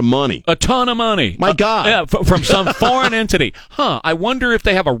you a bunch of money, a ton of money. My God, yeah, from some foreign entity. I wonder if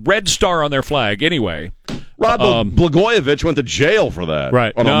they have a red star on their flag. Anyway. Rod Blagojevich went to jail for that,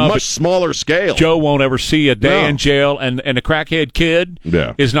 right? On a much smaller scale. Joe won't ever see a day in jail, and the crackhead kid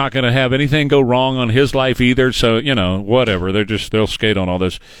is not going to have anything go wrong on his life either. So whatever. They'll skate on all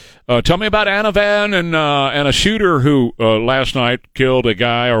this. Tell me about Anavan and a shooter who last night killed a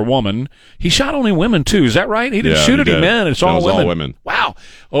guy or woman. He shot only women too. Is that right? He didn't shoot any men. It's all women. Wow.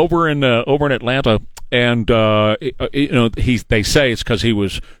 Over in Atlanta. And they say it's because he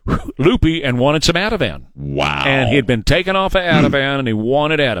was loopy and wanted some Ativan. Wow! And he had been taken off of Ativan, and he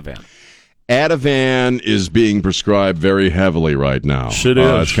wanted Ativan. Ativan is being prescribed very heavily right now. It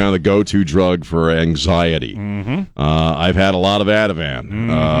is. It's kind of the go-to drug for anxiety. Mm-hmm. I've had a lot of Ativan.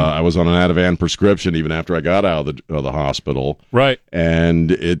 Mm-hmm. I was on an Ativan prescription even after I got out of the hospital. Right.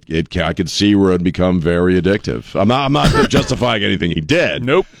 And I could see where it would become very addictive. I'm not justifying anything he did.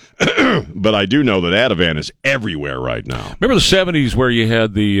 Nope. But I do know that Ativan is everywhere right now. Remember the 70s where you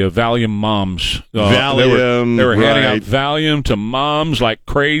had the Valium moms? Valium. They were handing out Valium to moms like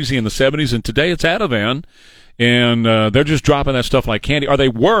crazy in the 70s, and today it's Ativan. And they're just dropping that stuff like candy. Or they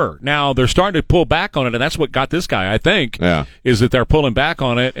were. Now they're starting to pull back on it, and that's what got this guy, I think, is that they're pulling back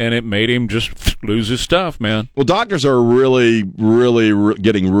on it, and it made him just lose his stuff, man. Well, doctors are really, really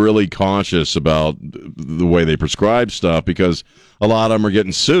getting really cautious about the way they prescribe stuff because a lot of them are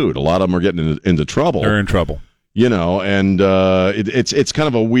getting sued. A lot of them are getting into trouble. They're in trouble. And it's kind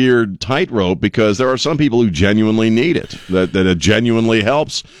of a weird tightrope because there are some people who genuinely need it, that it genuinely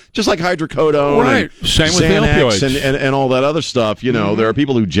helps, just like hydrocodone, right? And same with the opioids and all that other stuff. There are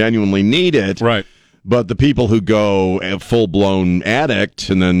people who genuinely need it, right? But the people who go full blown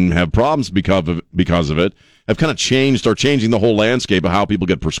addict and then have problems because of it have kind of changing the whole landscape of how people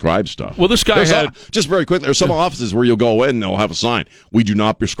get prescribed stuff. Well, this guy just very quickly, there's some offices where you'll go in and they'll have a sign, we do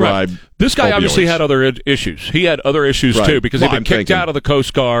not prescribe This guy opioids. Obviously had other issues. He had other issues too because he'd been kicked out of the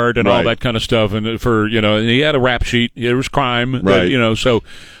Coast Guard and all that kind of stuff, and and he had a rap sheet. It was crime, but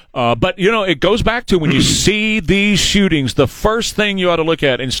it goes back to when you see these shootings, the first thing you ought to look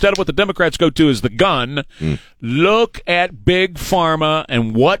at, instead of what the Democrats go to is the gun, look at Big Pharma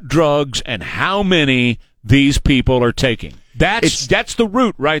and what drugs and how many these people are taking. That's the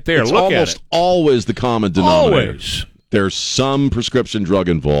root right there. It's look almost at it. Always the common denominator. Always. There's some prescription drug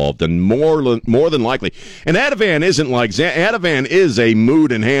involved, and more than likely. And Ativan isn't like Ativan is a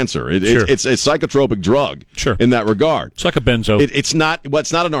mood enhancer. It's a psychotropic drug. Sure. In that regard, it's like a benzo. It's not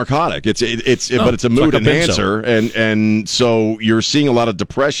a narcotic. But it's a mood enhancer, and so you're seeing a lot of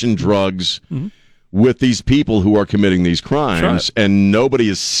depression drugs. Mm-hmm. With these people who are committing these crimes, and nobody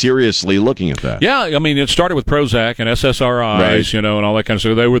is seriously looking at that. Yeah, I mean, it started with Prozac and SSRIs, and all that kind of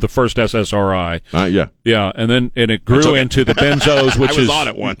stuff. They were the first SSRI. Yeah, and then it grew into the benzos, which I was on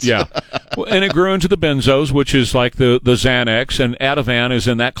it once. Yeah, and it grew into the benzos, which is like the Xanax, and Ativan is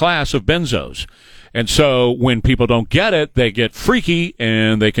in that class of benzos. And so when people don't get it, they get freaky,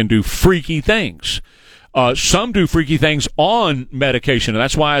 and they can do freaky things. Some do freaky things on medication, and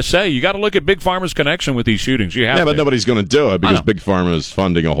that's why I say you got to look at Big Pharma's connection with these shootings. You have but nobody's going to do it because Big Pharma is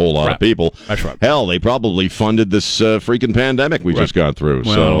funding a whole lot of people. That's right. Hell, they probably funded this freaking pandemic we just got through.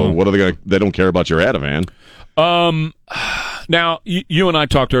 Well, so what are they going to? They don't care about your Ativan. Now, you and I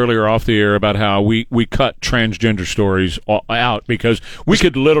talked earlier off the air about how we cut transgender stories out because we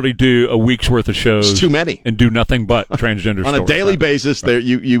could literally do a week's worth of shows. It's too many. And do nothing but transgender stories. On a daily basis, there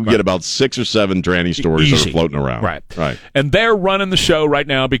you get about 6 or 7 tranny stories that are floating around. Right. And they're running the show right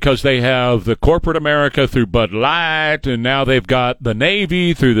now because they have the corporate America through Bud Light, and now they've got the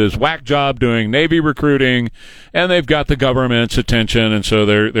Navy through this whack job doing Navy recruiting, and they've got the government's attention, and so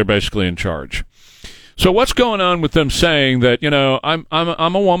they're basically in charge. So what's going on with them saying that,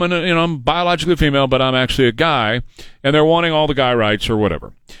 I'm a woman, I'm biologically female, but I'm actually a guy, and they're wanting all the guy rights or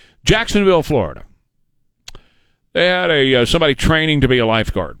whatever. Jacksonville, Florida. They had somebody training to be a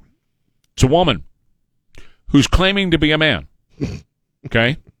lifeguard. It's a woman who's claiming to be a man.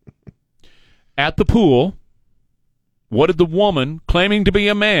 Okay? At the pool, what did the woman claiming to be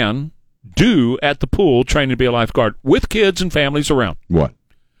a man do at the pool training to be a lifeguard with kids and families around? What?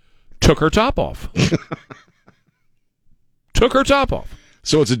 Took her top off. Took her top off.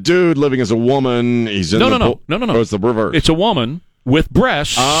 So it's a dude living as a woman. He's in No. Oh, it's the reverse. It's a woman with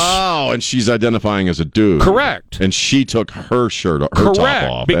breasts. Oh, and she's identifying as a dude. Correct. And she took her shirt, her Correct,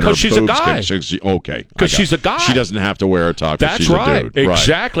 top off. because and her she's a boobs guy. Okay. Because she's a guy. She doesn't have to wear a top. That's she's right. A dude.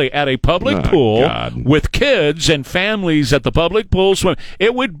 Exactly. At a public Oh, pool God. with kids and families at the public pool swim.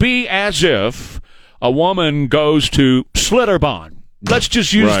 It would be as if a woman goes to Slitterbond. Let's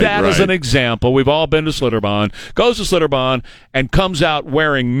just use that as an example. We've all been to Slitterbond. Goes to Slitterbond and comes out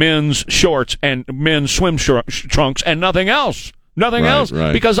wearing men's shorts and men's swim trunks and nothing else. Nothing else.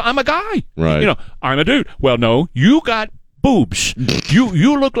 Right. Because I'm a guy. Right. You know, I'm a dude. Well, no, you got boobs.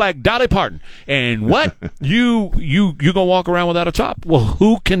 You look like Dolly Parton. And what? you gonna walk around without a top? Well,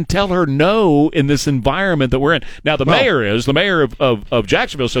 who can tell her no in this environment that we're in? Now the mayor of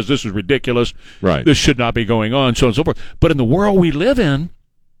Jacksonville says this is ridiculous. Right. This should not be going on, so on and so forth. But in the world we live in,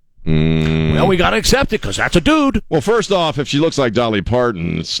 well, we gotta accept it because that's a dude. Well, first off, if she looks like Dolly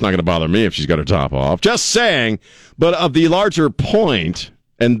Parton, it's not going to bother me if she's got her top off. Just saying. But of the larger point,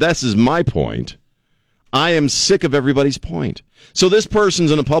 and this is my point, I am sick of everybody's point. So this person's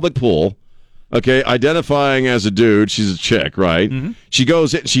in a public pool, okay, identifying as a dude. She's a chick, right? Mm-hmm. She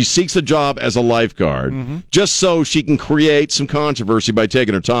goes in, she seeks a job as a lifeguard just so she can create some controversy by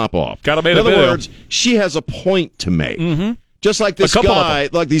taking her top off. Gotta make in a other video. words, she has a point to make. Mm-hmm. Just like this guy,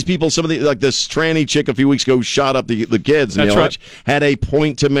 like these people, like this tranny chick a few weeks ago who shot up the kids in the election, had a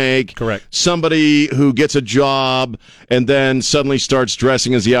point to make. Correct. Somebody who gets a job and then suddenly starts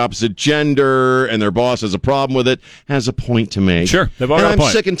dressing as the opposite gender and their boss has a problem with it, has a point to make. Sure, they've all and got a I'm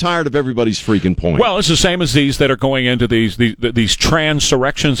point. sick and tired of everybody's freaking point. Well, it's the same as these that are going into these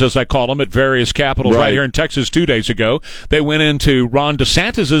transurrections, as I call them, at various capitals right here in Texas 2 days ago. They went into Ron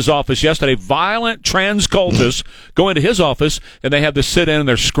DeSantis' office yesterday. Violent trans cultists go into his office, and they have to sit in, and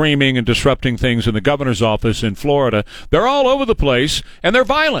they're screaming and disrupting things in the governor's office in Florida. They're all over the place, and they're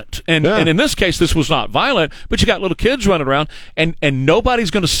violent. And in this case, this was not violent, but you got little kids running around, and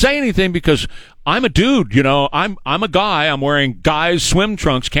nobody's going to say anything because I'm a dude, you know. I'm a guy. I'm wearing guys' swim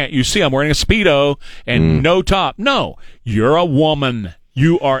trunks. Can't you see? I'm wearing a Speedo and no top. No, you're a woman.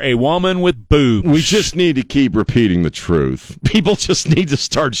 You are a woman with boobs. We just need to keep repeating the truth. People just need to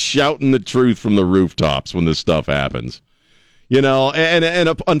start shouting the truth from the rooftops when this stuff happens. You know, and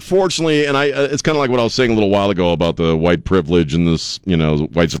unfortunately, and it's kind of like what I was saying a little while ago about the white privilege and this, you know,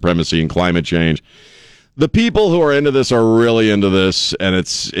 white supremacy and climate change. The people who are into this are really into this, and they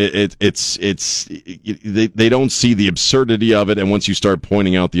don't see the absurdity of it. And once you start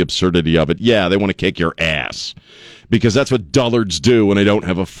pointing out the absurdity of it, they want to kick your ass because that's what dullards do when they don't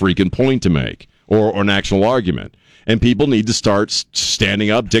have a freaking point to make or an actual argument. And people need to start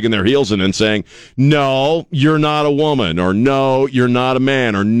standing up, digging their heels in and saying, no, you're not a woman, or no, you're not a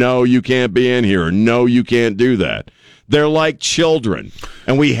man, or no, you can't be in here, or no, you can't do that. They're like children,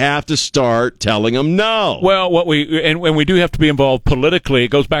 and we have to start telling them no. Well, when we do have to be involved politically, it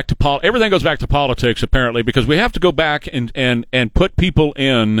goes back to everything goes back to politics, apparently, because we have to go back and put people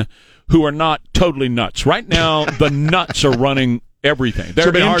in who are not totally nuts. Right now, the nuts are running everything. They're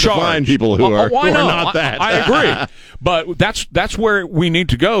in charge. To find people who are not that. I agree. But that's where we need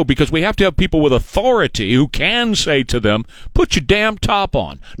to go, because we have to have people with authority who can say to them, put your damn top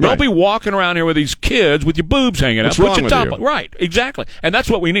on. Don't be walking around here with these kids with your boobs hanging out. Put your top on. Right, exactly. And that's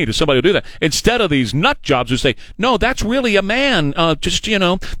what we need, is somebody to do that. Instead of these nut jobs who say, no, that's really a man. Just, you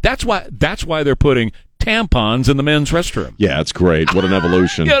know, that's why they're putting tampons in the men's restroom. Yeah, it's great. What an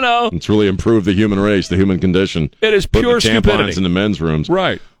evolution. You know. It's really improved the human race, the human condition. It is pure tampons stupidity. in the men's rooms.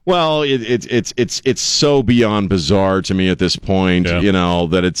 Right. Well, it's so beyond bizarre to me at this point, you know,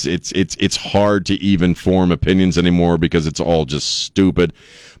 that it's hard to even form opinions anymore because it's all just stupid.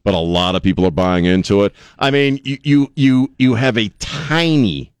 But a lot of people are buying into it. I mean, you have a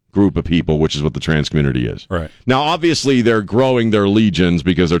tiny group of people, which is what the trans community is. Right. Now, obviously, they're growing their legions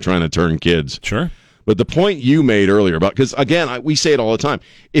because they're trying to turn kids. Sure. But the point you made earlier about, because again, we say it all the time,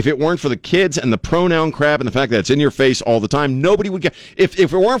 if it weren't for the kids and the pronoun crap and the fact that it's in your face all the time, nobody would get. If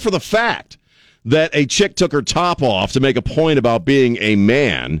it weren't for the fact that a chick took her top off to make a point about being a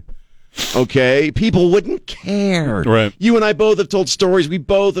man, okay, people wouldn't care. Right. You and I both have told stories. We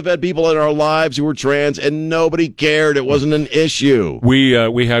both have had people in our lives who were trans, and nobody cared. It wasn't an issue. We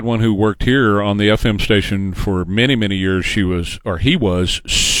had one who worked here on the FM station for many, many years. He was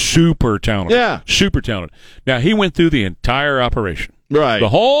super talented. Yeah. Super talented. Now, he went through the entire operation. Right. The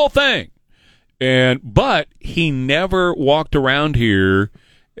whole thing. But he never walked around here,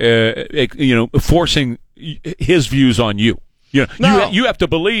 forcing his views on you. You have to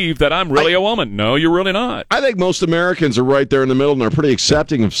believe that I'm really a woman. No, you're really not. I think most Americans are right there in the middle and are pretty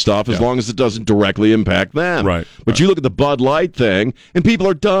accepting of stuff as long as it doesn't directly impact them. Right. But you look at the Bud Light thing, and people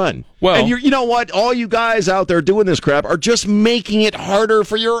are done. Well, and you know what? All you guys out there doing this crap are just making it harder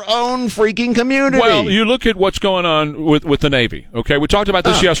for your own freaking community. Well, you look at what's going on with the Navy. Okay, we talked about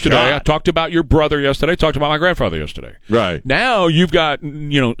this yesterday. God. I talked about your brother yesterday. I talked about my grandfather yesterday. Right. Now you've got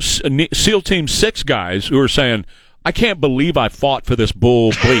SEAL Team 6 guys who are saying, I can't believe I fought for this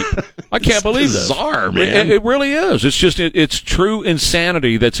bull bleep. I can't believe this. Bizarre, man. It really is. It's just it's true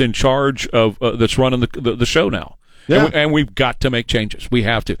insanity that's in charge of that's running the show now. Yeah. And we've got to make changes. We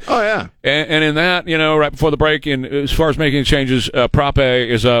have to. Oh, yeah. And in that, right before the break, and as far as making changes, Prop A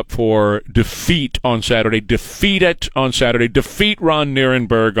is up for defeat on Saturday. Defeat it on Saturday. Defeat Ron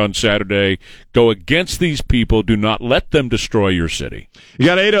Nierenberg on Saturday. Go against these people. Do not let them destroy your city. You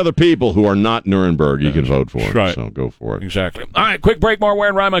got 8 other people who are not Nuremberg you can vote for. Right. So go for it. Exactly. All right, quick break. More Ware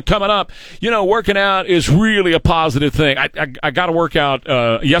and Rima coming up. Working out is really a positive thing. I got to work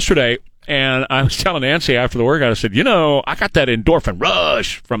out yesterday. And I was telling Nancy after the workout, I said, I got that endorphin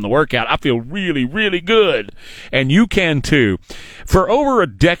rush from the workout. I feel really, really good. And you can too. For over a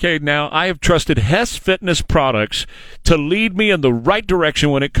decade now, I have trusted Hess Fitness products to lead me in the right direction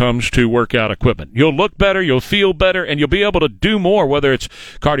when it comes to workout equipment. You'll look better, you'll feel better, and you'll be able to do more, whether it's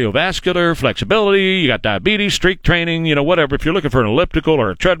cardiovascular, flexibility, you got diabetes, streak training, whatever. If you're looking for an elliptical or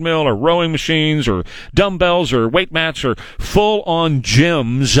a treadmill or rowing machines or dumbbells or weight mats or full-on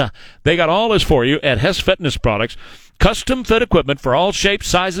gyms, they got all this for you at Hess Fitness Products. Custom fit equipment for all shapes,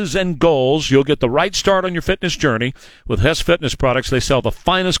 sizes, and goals. You'll get the right start on your fitness journey with Hess Fitness Products. They sell the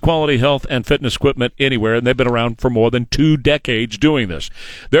finest quality health and fitness equipment anywhere, and they've been around for more than 2 decades doing this.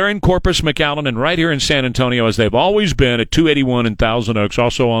 They're in Corpus, McAllen, and right here in San Antonio, as they've always been, at 281 in Thousand Oaks,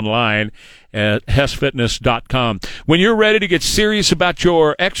 also online at HessFitness.com. When you're ready to get serious about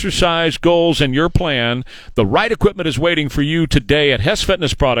your exercise goals and your plan, the right equipment is waiting for you today at Hess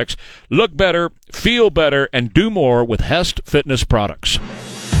Fitness Products. Look better, feel better, and do more with Hess Fitness Products.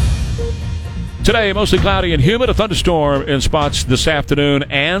 Today, mostly cloudy and humid. A thunderstorm in spots this afternoon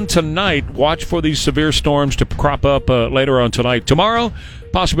and tonight. Watch for these severe storms to crop up later on tonight. Tomorrow,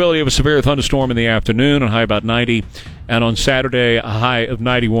 possibility of a severe thunderstorm in the afternoon, a high about 90. And on Saturday, a high of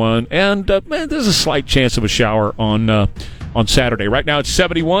 91. And there's a slight chance of a shower on Saturday. Right now, it's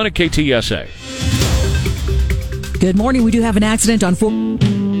 71 at KTSA. Good morning. We do have an accident on 4.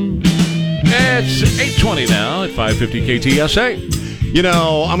 It's 8:20 now at 550 KTSA.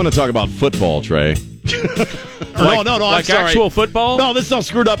 I'm going to talk about football, Trey. No, I'm sorry. Actual football? No, this is how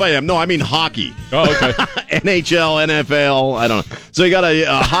screwed up I am. No, I mean hockey. Oh, okay. NHL, NFL, I don't know. So you got a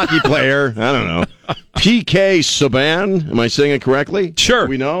hockey player, I don't know. PK Subban, am I saying it correctly? Sure.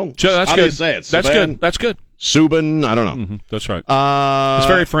 We know? Sure, that's how good. do you say it? Subban? That's good. Subban, I don't know. Mm-hmm, that's right. It's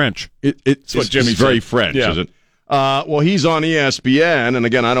very French. It's what Jimmy said. Very French, yeah. Is it? Well, he's on ESPN, and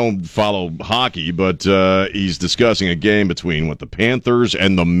again, I don't follow hockey, but he's discussing a game between the Panthers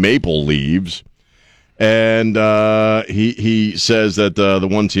and the Maple Leafs, and he says that the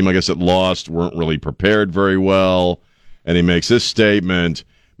one team, I guess, that lost weren't really prepared very well, and he makes this statement: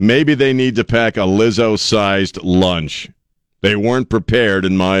 maybe they need to pack a Lizzo-sized lunch. They weren't prepared,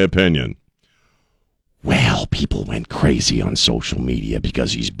 in my opinion. Well, people went crazy on social media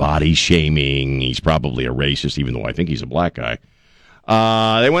because he's body shaming. He's probably a racist, even though I think he's a black guy.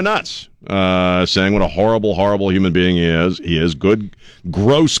 They went nuts, saying what a horrible, horrible human being he is. He is. Good,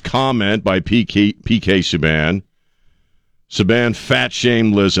 gross comment by PK Subban. Subban fat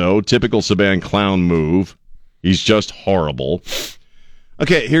shamed Lizzo. Typical Subban clown move. He's just horrible.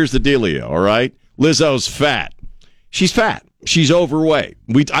 Okay, here's the dealio, all right? Lizzo's fat. She's fat. She's overweight.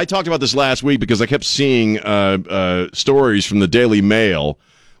 I talked about this last week because I kept seeing stories from the Daily Mail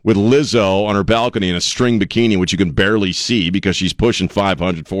with Lizzo on her balcony in a string bikini, which you can barely see because she's pushing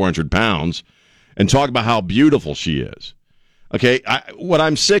 500, 400 pounds, and talk about how beautiful she is. Okay, what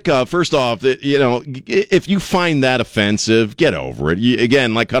I'm sick of, first off, if you find that offensive, get over it.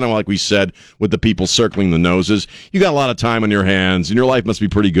 Again, kind of like we said with the people circling the noses, you got a lot of time on your hands, and your life must be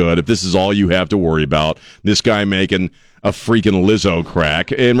pretty good if this is all you have to worry about, this guy making a freaking Lizzo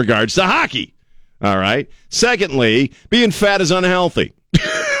crack in regards to hockey. All right? Secondly, being fat is unhealthy.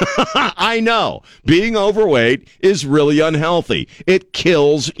 I know. Being overweight is really unhealthy. It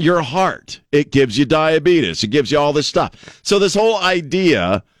kills your heart. It gives you diabetes. It gives you all this stuff. So this whole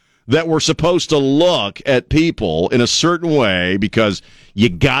idea that we're supposed to look at people in a certain way because you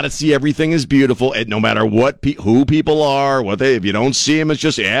got to see everything as beautiful, and no matter who people are, if you don't see them as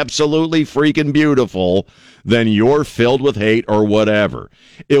just absolutely freaking beautiful, then you're filled with hate or whatever.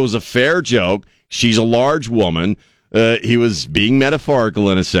 It was a fair joke. She's a large woman. He was being metaphorical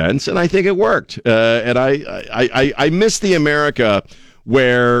in a sense, and I think it worked. And I miss the America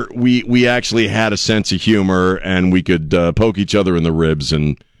where we actually had a sense of humor and we could poke each other in the ribs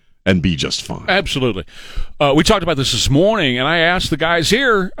and be just fine. Absolutely. We talked about this morning, and I asked the guys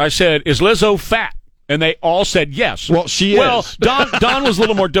here, I said, is Lizzo fat? And they all said yes. Well, she is. Well, Don was a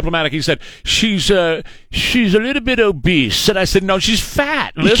little more diplomatic. He said, she's a little bit obese. And I said, no, she's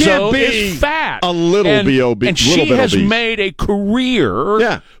fat. Lizzo is fat. A little bit obese. And she has made a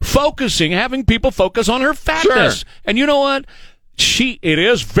career having people focus on her fatness. Sure. And you know what? It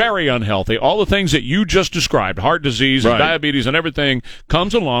is very unhealthy. All the things that you just described, heart disease and diabetes and everything,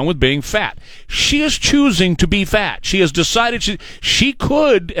 comes along with being fat. She is choosing to be fat. She has decided she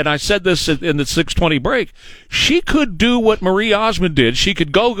could, and I said this in the 6:20 break, she could do what Marie Osmond did. She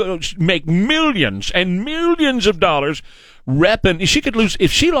could go make millions and millions of dollars repping. She could lose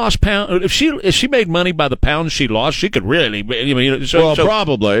if she lost pound. If she made money by the pounds she lost, she could really.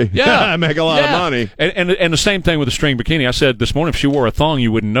 Probably. Yeah, make a lot of money. And the same thing with the string bikini. I said this morning, if she wore a thong,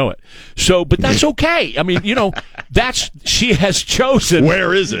 you wouldn't know it. So, but that's okay. I mean, she has chosen.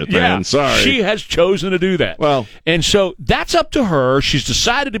 Where is it, man? Sorry, she has chosen to do that. Well, and so that's up to her. She's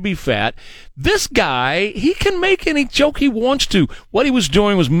decided to be fat. This guy, he can make any joke he wants to. What he was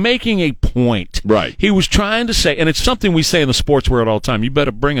doing was making a point. Right. He was trying to say, and it's something we say in the sports world all the time, you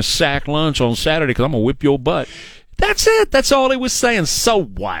better bring a sack lunch on Saturday because I'm going to whip your butt. That's it. That's all he was saying. So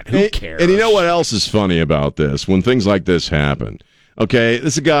what? Who cares? And you know what else is funny about this? When things like this happen. Okay,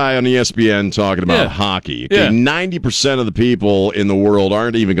 this is a guy on ESPN talking about hockey. Okay, 90% of the people in the world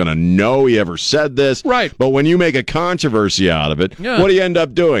aren't even going to know he ever said this. Right. But when you make a controversy out of it, what do you end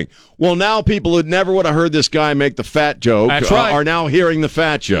up doing? Well, now people who never would have heard this guy make the fat joke are now hearing the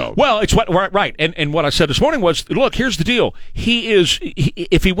fat joke. Well, it's right. And what I said this morning was, look, here's the deal.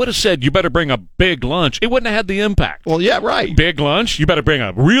 If he would have said, you better bring a big lunch, it wouldn't have had the impact. Well, yeah, right. Big lunch, you better bring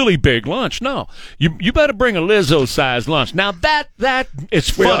a really big lunch. No, you better bring a Lizzo-sized lunch. Now, that is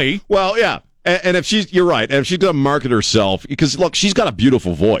funny. Well, yeah. And if you're right. And if she's going to market herself, because, look, she's got a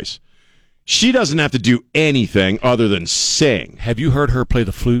beautiful voice. She doesn't have to do anything other than sing. Have you heard her play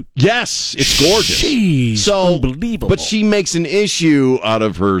the flute? Yes, it's gorgeous. She's unbelievable. But she makes an issue out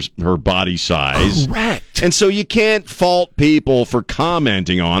of her body size. Correct. And so you can't fault people for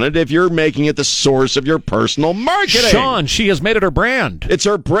commenting on it if you're making it the source of your personal marketing. Sean, she has made it her brand. It's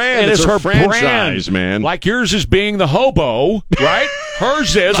her brand. It's her franchise, man. Like yours is being the hobo, right?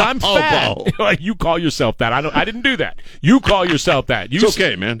 Hers is I'm fat. You call yourself that. I didn't do that. You call yourself that. It's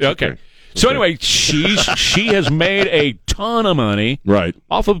okay, man. It's okay. So anyway, she has made a ton of money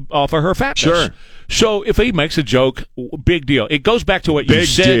off of her fatness. Sure. So if he makes a joke, big deal. It goes back to what you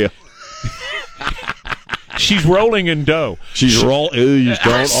said. Big deal. She's rolling in dough. She's rolling.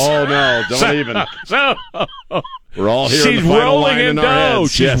 Oh no! Don't even. So we're all here. She's in the final line in our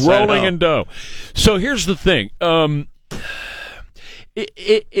heads. She's rolling in dough. So here's the thing.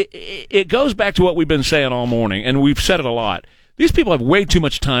 It goes back to what we've been saying all morning, and we've said it a lot. These people have way too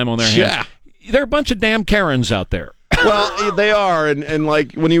much time on their hands. Yeah. They're a bunch of damn Karens out there. Well, they are, and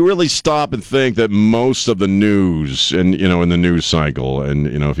like when you really stop and think that most of the news, and in the news cycle, and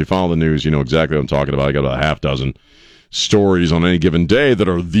if you follow the news, you know exactly what I'm talking about. I got about a half dozen stories on any given day that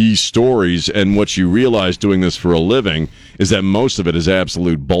are these stories, and what you realize doing this for a living is that most of it is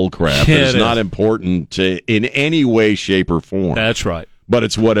absolute bullcrap. It's not important in any way, shape, or form. That's right. But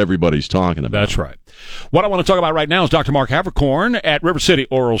it's what everybody's talking about. That's right. What I want to talk about right now is Dr. Mark Havercorn at River City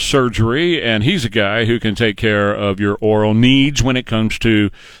Oral Surgery, and he's a guy who can take care of your oral needs when it comes to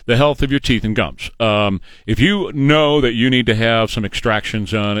the health of your teeth and gums. If you know that you need to have some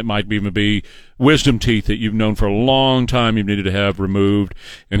extractions done, it might even be wisdom teeth that you've known for a long time you've needed to have removed,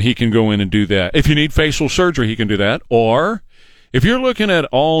 and he can go in and do that. If you need facial surgery, he can do that. Or if you're looking at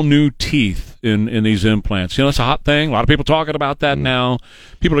all new teeth in these implants, that's a hot thing. A lot of people talking about that now.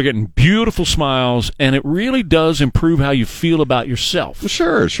 People are getting beautiful smiles, and it really does improve how you feel about yourself.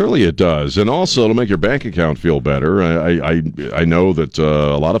 Sure, surely it does. And also, it'll make your bank account feel better. I know that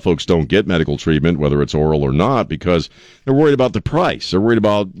a lot of folks don't get medical treatment, whether it's oral or not, because they're worried about the price. They're worried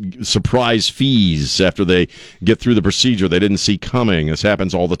about surprise fees after they get through the procedure they didn't see coming. This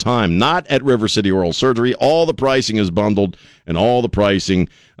happens all the time. Not at River City Oral Surgery. All the pricing is bundled, and all the pricing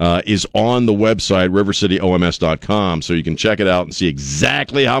is on the website, rivercityoms.com, so you can check it out and see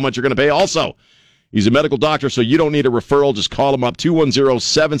exactly how much you're going to pay. Also, he's a medical doctor, so you don't need a referral. Just call him up,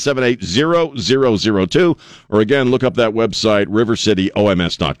 210-778-0002, or again, look up that website,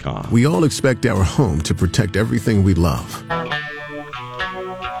 rivercityoms.com. We all expect our home to protect everything we love.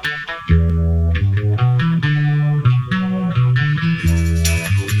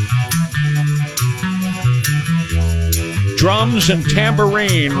 drums and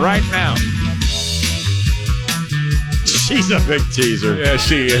tambourine right now. She's a big teaser. Yeah,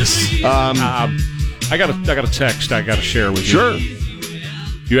 she is. I got a text I got to share with you. Sure.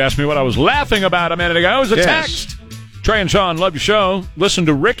 You asked me what I was laughing about a minute ago. It was a text. Trey and Sean, love your show. Listened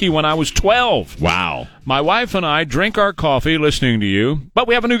to Ricky when I was 12. Wow. My wife and I drink our coffee listening to you, but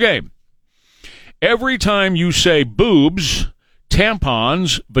we have a new game. Every time you say boobs,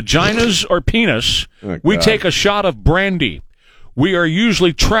 tampons, vaginas, or penis, we take a shot of brandy. We are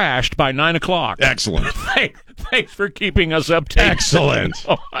usually trashed by 9 o'clock. Excellent. Thanks for keeping us updated. Excellent.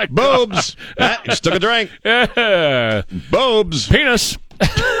 Oh my Boobs. Just took a drink. Yeah. Boobs. Penis.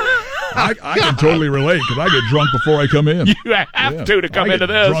 I can totally relate because I get drunk before I come in. You have to come into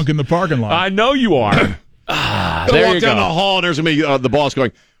this. Drunk in the parking lot. I know you are. There walk down the hall and there's going to be the boss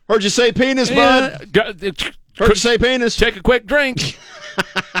going, heard you say penis, bud? Heard you say penis? Take a quick drink.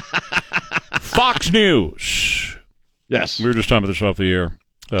 Fox News. Yes. We were just talking about this off the air.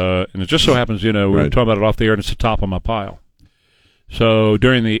 And it just so happens, we were talking about it off the air, and it's the top of my pile. So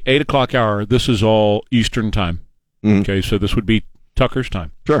during the 8 o'clock hour, this is all Eastern time. Mm-hmm. Okay, so this would be Tucker's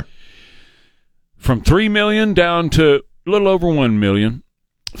time. Sure. From 3 million down to a little over 1 million,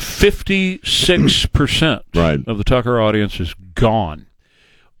 56% of the Tucker audience is gone.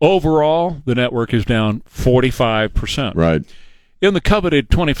 Overall, the network is down 45%. Right. In the coveted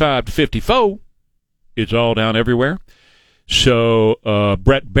 25 to 54, it's all down everywhere. So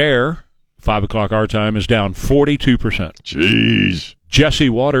Brett Baer, 5 o'clock our time, is down 42%. Jeez. Jesse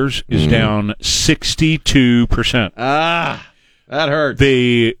Waters is down 62%. Ah, that hurts.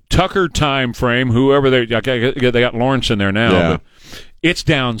 The Tucker time frame, whoever they got Lawrence in there now, but it's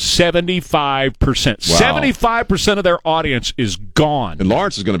down 75%. 75% of their audience is gone. And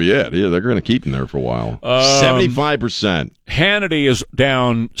Lawrence is going to be it. Yeah, they're going to keep him there for a while. 75%. Hannity is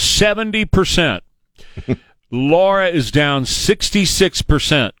down 70%. Laura is down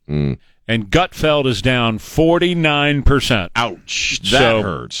 66%. And Gutfeld is down 49%. Ouch. That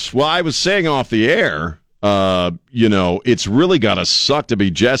hurts. Well, I was saying off the air, it's really got to suck to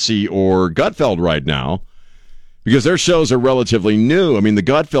be Jesse or Gutfeld right now because their shows are relatively new. I mean, the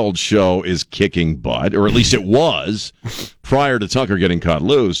Gutfeld show is kicking butt, or at least it was prior to Tucker getting cut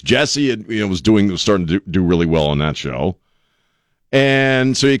loose. Jesse was starting to do really well on that show.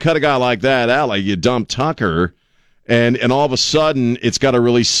 And so you cut a guy like that out, like you dump Tucker, and all of a sudden it's got to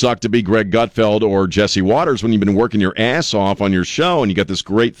really suck to be Greg Gutfeld or Jesse Waters when you've been working your ass off on your show and you got this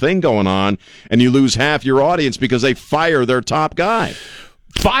great thing going on and you lose half your audience because they fire their top guy.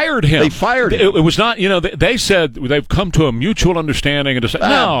 Fired him. They fired him. It was not, they said they've come to a mutual understanding and decided,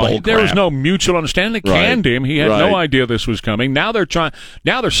 no, there was no mutual understanding. They canned him. He had no idea this was coming. Now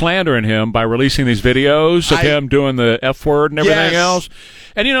they're slandering him by releasing these videos of him doing the F word and everything else.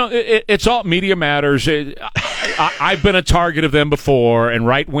 And, it's all Media Matters. I've been a target of them before, and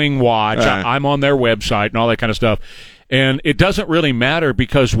Right Wing Watch. I'm on their website and all that kind of stuff. And it doesn't really matter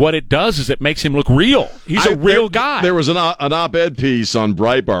because what it does is it makes him look real. He's a real guy. There was an op-ed piece on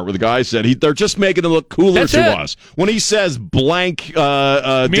Breitbart where the guy said they're just making him look cooler to us. When he says blank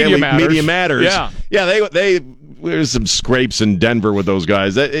Media Matters. Yeah, there's some scrapes in Denver with those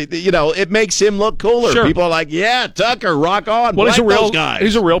guys. It makes him look cooler. Sure. People are like, yeah, Tucker, rock on. Well, he's a real guy.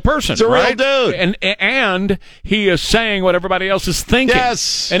 He's a real person. He's a real dude. And he is saying what everybody else is thinking.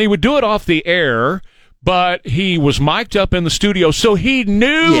 Yes. And he would do it off the air. But he was mic'd up in the studio, so he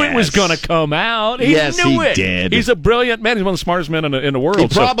knew it was going to come out. He knew it. Did. He's a brilliant man. He's one of the smartest men in the world. He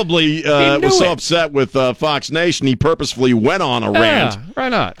probably was so upset with Fox Nation, he purposefully went on a rant. Why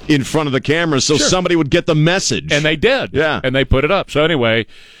not? In front of the camera so somebody would get the message. And they did. Yeah. And they put it up. So anyway,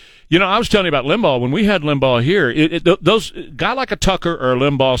 I was telling you about Limbaugh. When we had Limbaugh here, those guy like a Tucker or a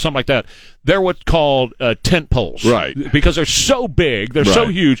Limbaugh, something like that, they're what's called tent poles. Right. Because they're so big, they're so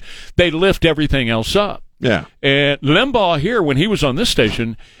huge, they lift everything else up. Yeah. And Limbaugh here, when he was on this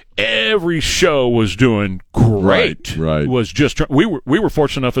station, every show was doing great. Right. Was just we were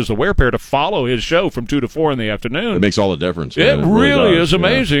fortunate enough as the Ware pair to follow his show from 2 to 4 in the afternoon. It makes all the difference. It really is does,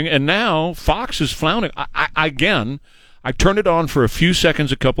 amazing. And now Fox is floundering. I turned it on for a few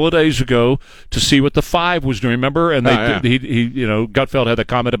seconds a couple of days ago to see what the 5 was doing. Remember? And Gutfeld had the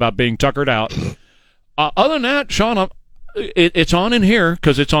comment about being tuckered out. Other than that, Sean, it's on in here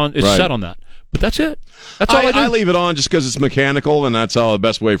because it's set on that. But that's it. That's all I do. I leave it on just because it's mechanical, and that's the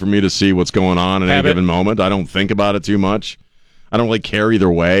best way for me to see what's going on at any given moment. I don't think about it too much. I don't really care either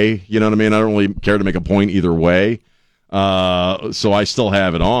way. You know what I mean? I don't really care to make a point either way. So I still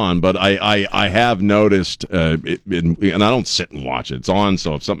have it on, but I have noticed, and I don't sit and watch it. It's on,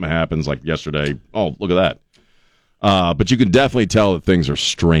 so if something happens like yesterday, oh, look at that. But you can definitely tell that things are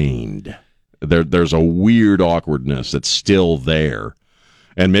strained. There's a weird awkwardness that's still there.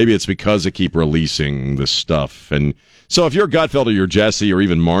 And maybe it's because they keep releasing this stuff. And so if you're Gutfeld or you're Jesse or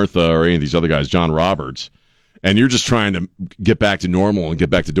even Martha or any of these other guys, John Roberts, and you're just trying to get back to normal and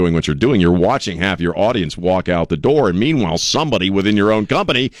get back to doing what you're doing, you're watching half your audience walk out the door, and meanwhile somebody within your own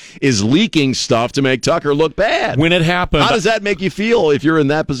company is leaking stuff to make Tucker look bad. When it happened... How does that make you feel if you're in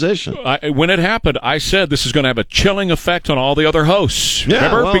that position? When it happened, I said this is going to have a chilling effect on all the other hosts. Yeah,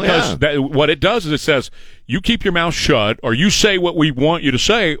 remember? well, because what it does is it says, you keep your mouth shut, or you say what we want you to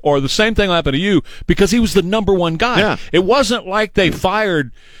say, or the same thing will happen to you, because he was the number one guy. Yeah. It wasn't like they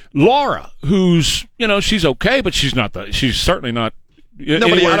fired Laura, who's, she's okay, but she's certainly not.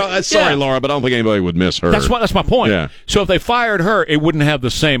 Sorry, Laura, but I don't think anybody would miss her. That's my point. Yeah. So if they fired her, it wouldn't have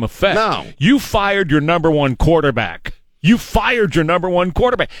the same effect. No. You fired your number one quarterback. Everybody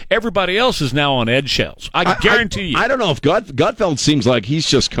else is now on eggshells. I guarantee you. I don't know if Gutfeld seems like he's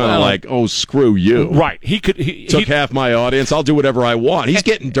just kind of like, oh, screw you. Right. He took half my audience. I'll do whatever I want. He's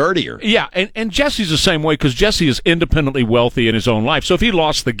getting dirtier. Yeah, and Jesse's the same way because Jesse is independently wealthy in his own life. So if he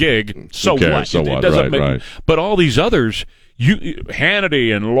lost the gig, so what? So what? It doesn't Right. But all these others...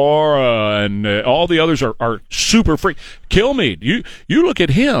 Hannity and Laura and all the others are super free. Kilmeade, you look at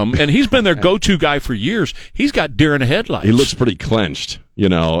him, and he's been their go-to guy for years. He's got deer in the headlights. He looks pretty clenched,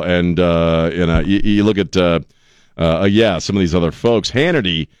 and you look at some of these other folks.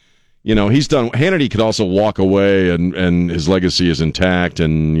 Hannity, Hannity could also walk away, and his legacy is intact,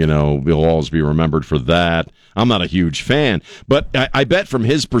 and he'll always be remembered for that. I'm not a huge fan, but I bet from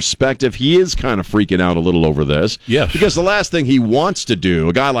his perspective, he is kind of freaking out a little over this. Yes. Because the last thing he wants to do,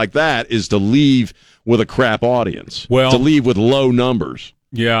 a guy like that, is to leave with a crap audience. Well, to leave with low numbers.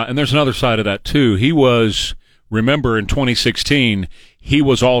 Yeah, and there's another side of that, too. He was, remember, in 2016, he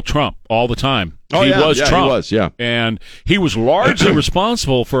was all Trump all the time. Oh, he was Trump. He was, yeah. And he was largely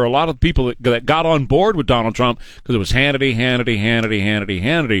responsible for a lot of the people that got on board with Donald Trump because it was Hannity.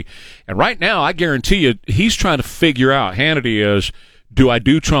 And right now, I guarantee you, he's trying to figure out, Hannity is, do I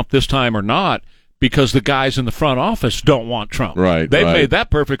do Trump this time or not? Because the guys in the front office don't want Trump. Right. They've made that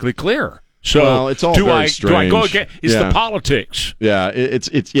perfectly clear. So well, it's all very strange. Do I go again? It's the politics. Yeah, it's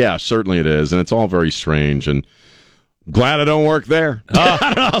certainly it is, and it's all very strange. And glad I don't work there. I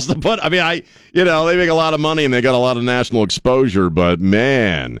don't know how else to put. I mean, they make a lot of money and they got a lot of national exposure, but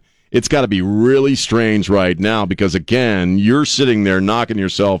man, it's got to be really strange right now because again, you're sitting there knocking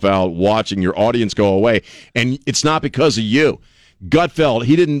yourself out, watching your audience go away, and it's not because of you. Gutfeld,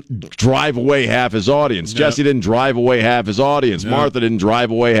 he didn't drive away half his audience. No. Jesse didn't drive away half his audience. No. Martha didn't drive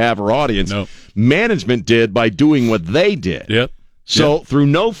away half her audience. No. Management did by doing what they did. Yep. So through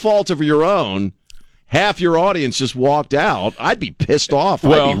no fault of your own, half your audience just walked out. I'd be pissed off.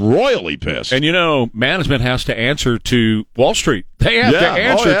 I'd be royally pissed. And management has to answer to Wall Street. They have to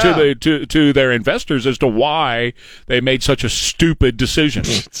answer to their investors as to why they made such a stupid decision.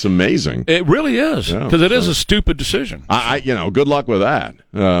 It's amazing. It really is because it is a stupid decision. Good luck with that.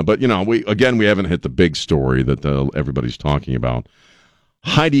 But we haven't hit the big story that everybody's talking about.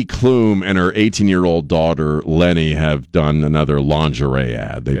 Heidi Klum and her 18-year-old daughter, Lenny, have done another lingerie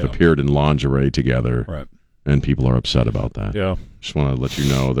ad. They've appeared in lingerie together, right? And people are upset about that. Yeah. Just want to let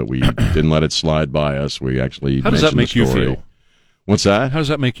you know that we didn't let it slide by us. We actually How does that make you feel? What's that? How does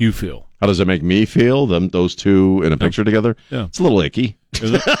that make you feel? How does that make me feel, those two in a picture together? Yeah. It's a little icky.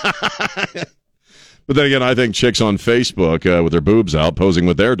 Is it? But then again, I think chicks on Facebook with their boobs out, posing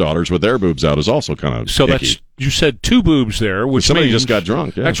with their daughters with their boobs out, is also kind of so icky. You said two boobs there, which somebody means, just got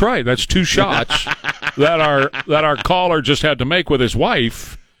drunk. Yeah. That's right. That's two shots that our caller just had to make with his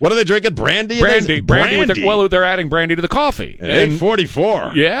wife. What are they drinking? Brandy. Brandy. Well, they're adding brandy to the coffee.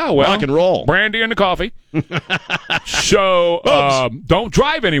 8:44. Yeah, well, rock and roll. Brandy in the coffee. So don't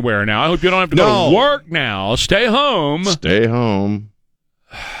drive anywhere now. I hope you don't have to go to work now. Stay home. Stay home.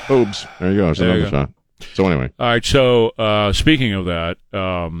 Boobs. There you go. There's another shot. So anyway. All right. So speaking of that,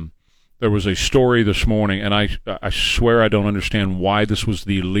 there was a story this morning, and I swear I don't understand why this was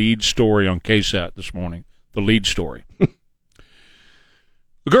the lead story on KSAT this morning. The lead story.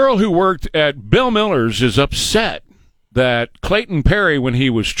 The girl who worked at Bill Miller's is upset that Clayton Perry, when he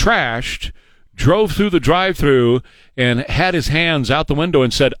was trashed, drove through the drive-thru and had his hands out the window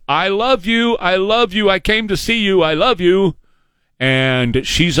and said, "I love you, I love you, I came to see you, I love you." And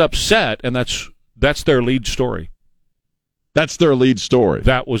she's upset, and that's their lead story. That's their lead story.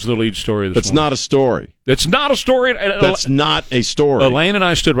 That was the lead story this morning. That's not a story. It's not a story. That's not a story. Elaine and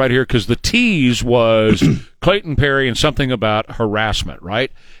I stood right here because the tease was Clayton Perry and something about harassment,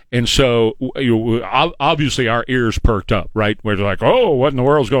 right? And so obviously our ears perked up, right? We're like, oh, what in the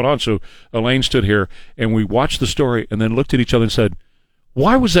world's going on? So Elaine stood here, and we watched the story and then looked at each other and said,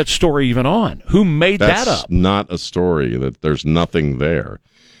 Why was that story even on? Who made that up? That's not a story. That there's nothing there.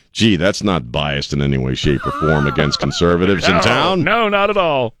 Gee, that's not biased in any way, shape, or form against conservatives in town. No, not at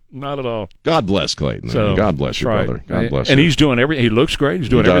all. Not at all. God bless Clayton. So, God bless you, right. brother. God bless and you. he's doing everything. He looks great. He's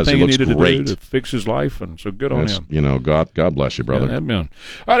doing everything he needed great. to do to fix his life, and so good on him. You know, God bless you, brother. Yeah, all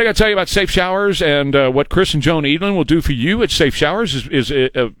right, I got to tell you about Safe Showers, and what Chris and Joan Edlin will do for you at Safe Showers is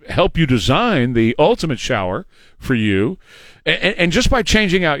help you design the ultimate shower for you. And just by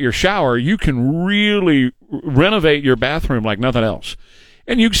changing out your shower, you can really renovate your bathroom like nothing else.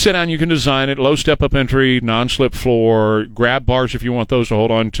 And you can sit down, you can design it, low step-up entry, non-slip floor, grab bars if you want those to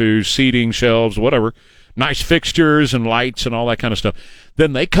hold on to, seating, shelves, whatever, nice fixtures and lights and all that kind of stuff.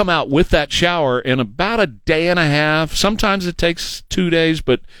 Then they come out with that shower in about a day and a half. Sometimes it takes 2 days,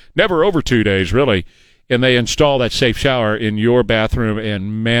 but never over 2 days, really. And they install that safe shower in your bathroom,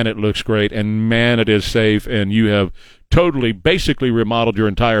 and, man, it looks great, and, man, it is safe, and you have totally, basically remodeled your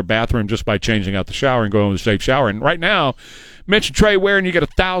entire bathroom just by changing out the shower and going with a safe shower. And right now, mention Trey Ware and you get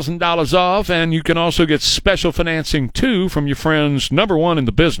 $1,000 off, and you can also get special financing, too, from your friends, number one in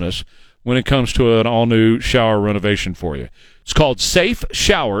the business, when it comes to an all-new shower renovation for you. It's called Safe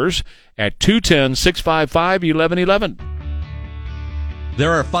Showers at 210-655-1111.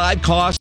 There are 5 costs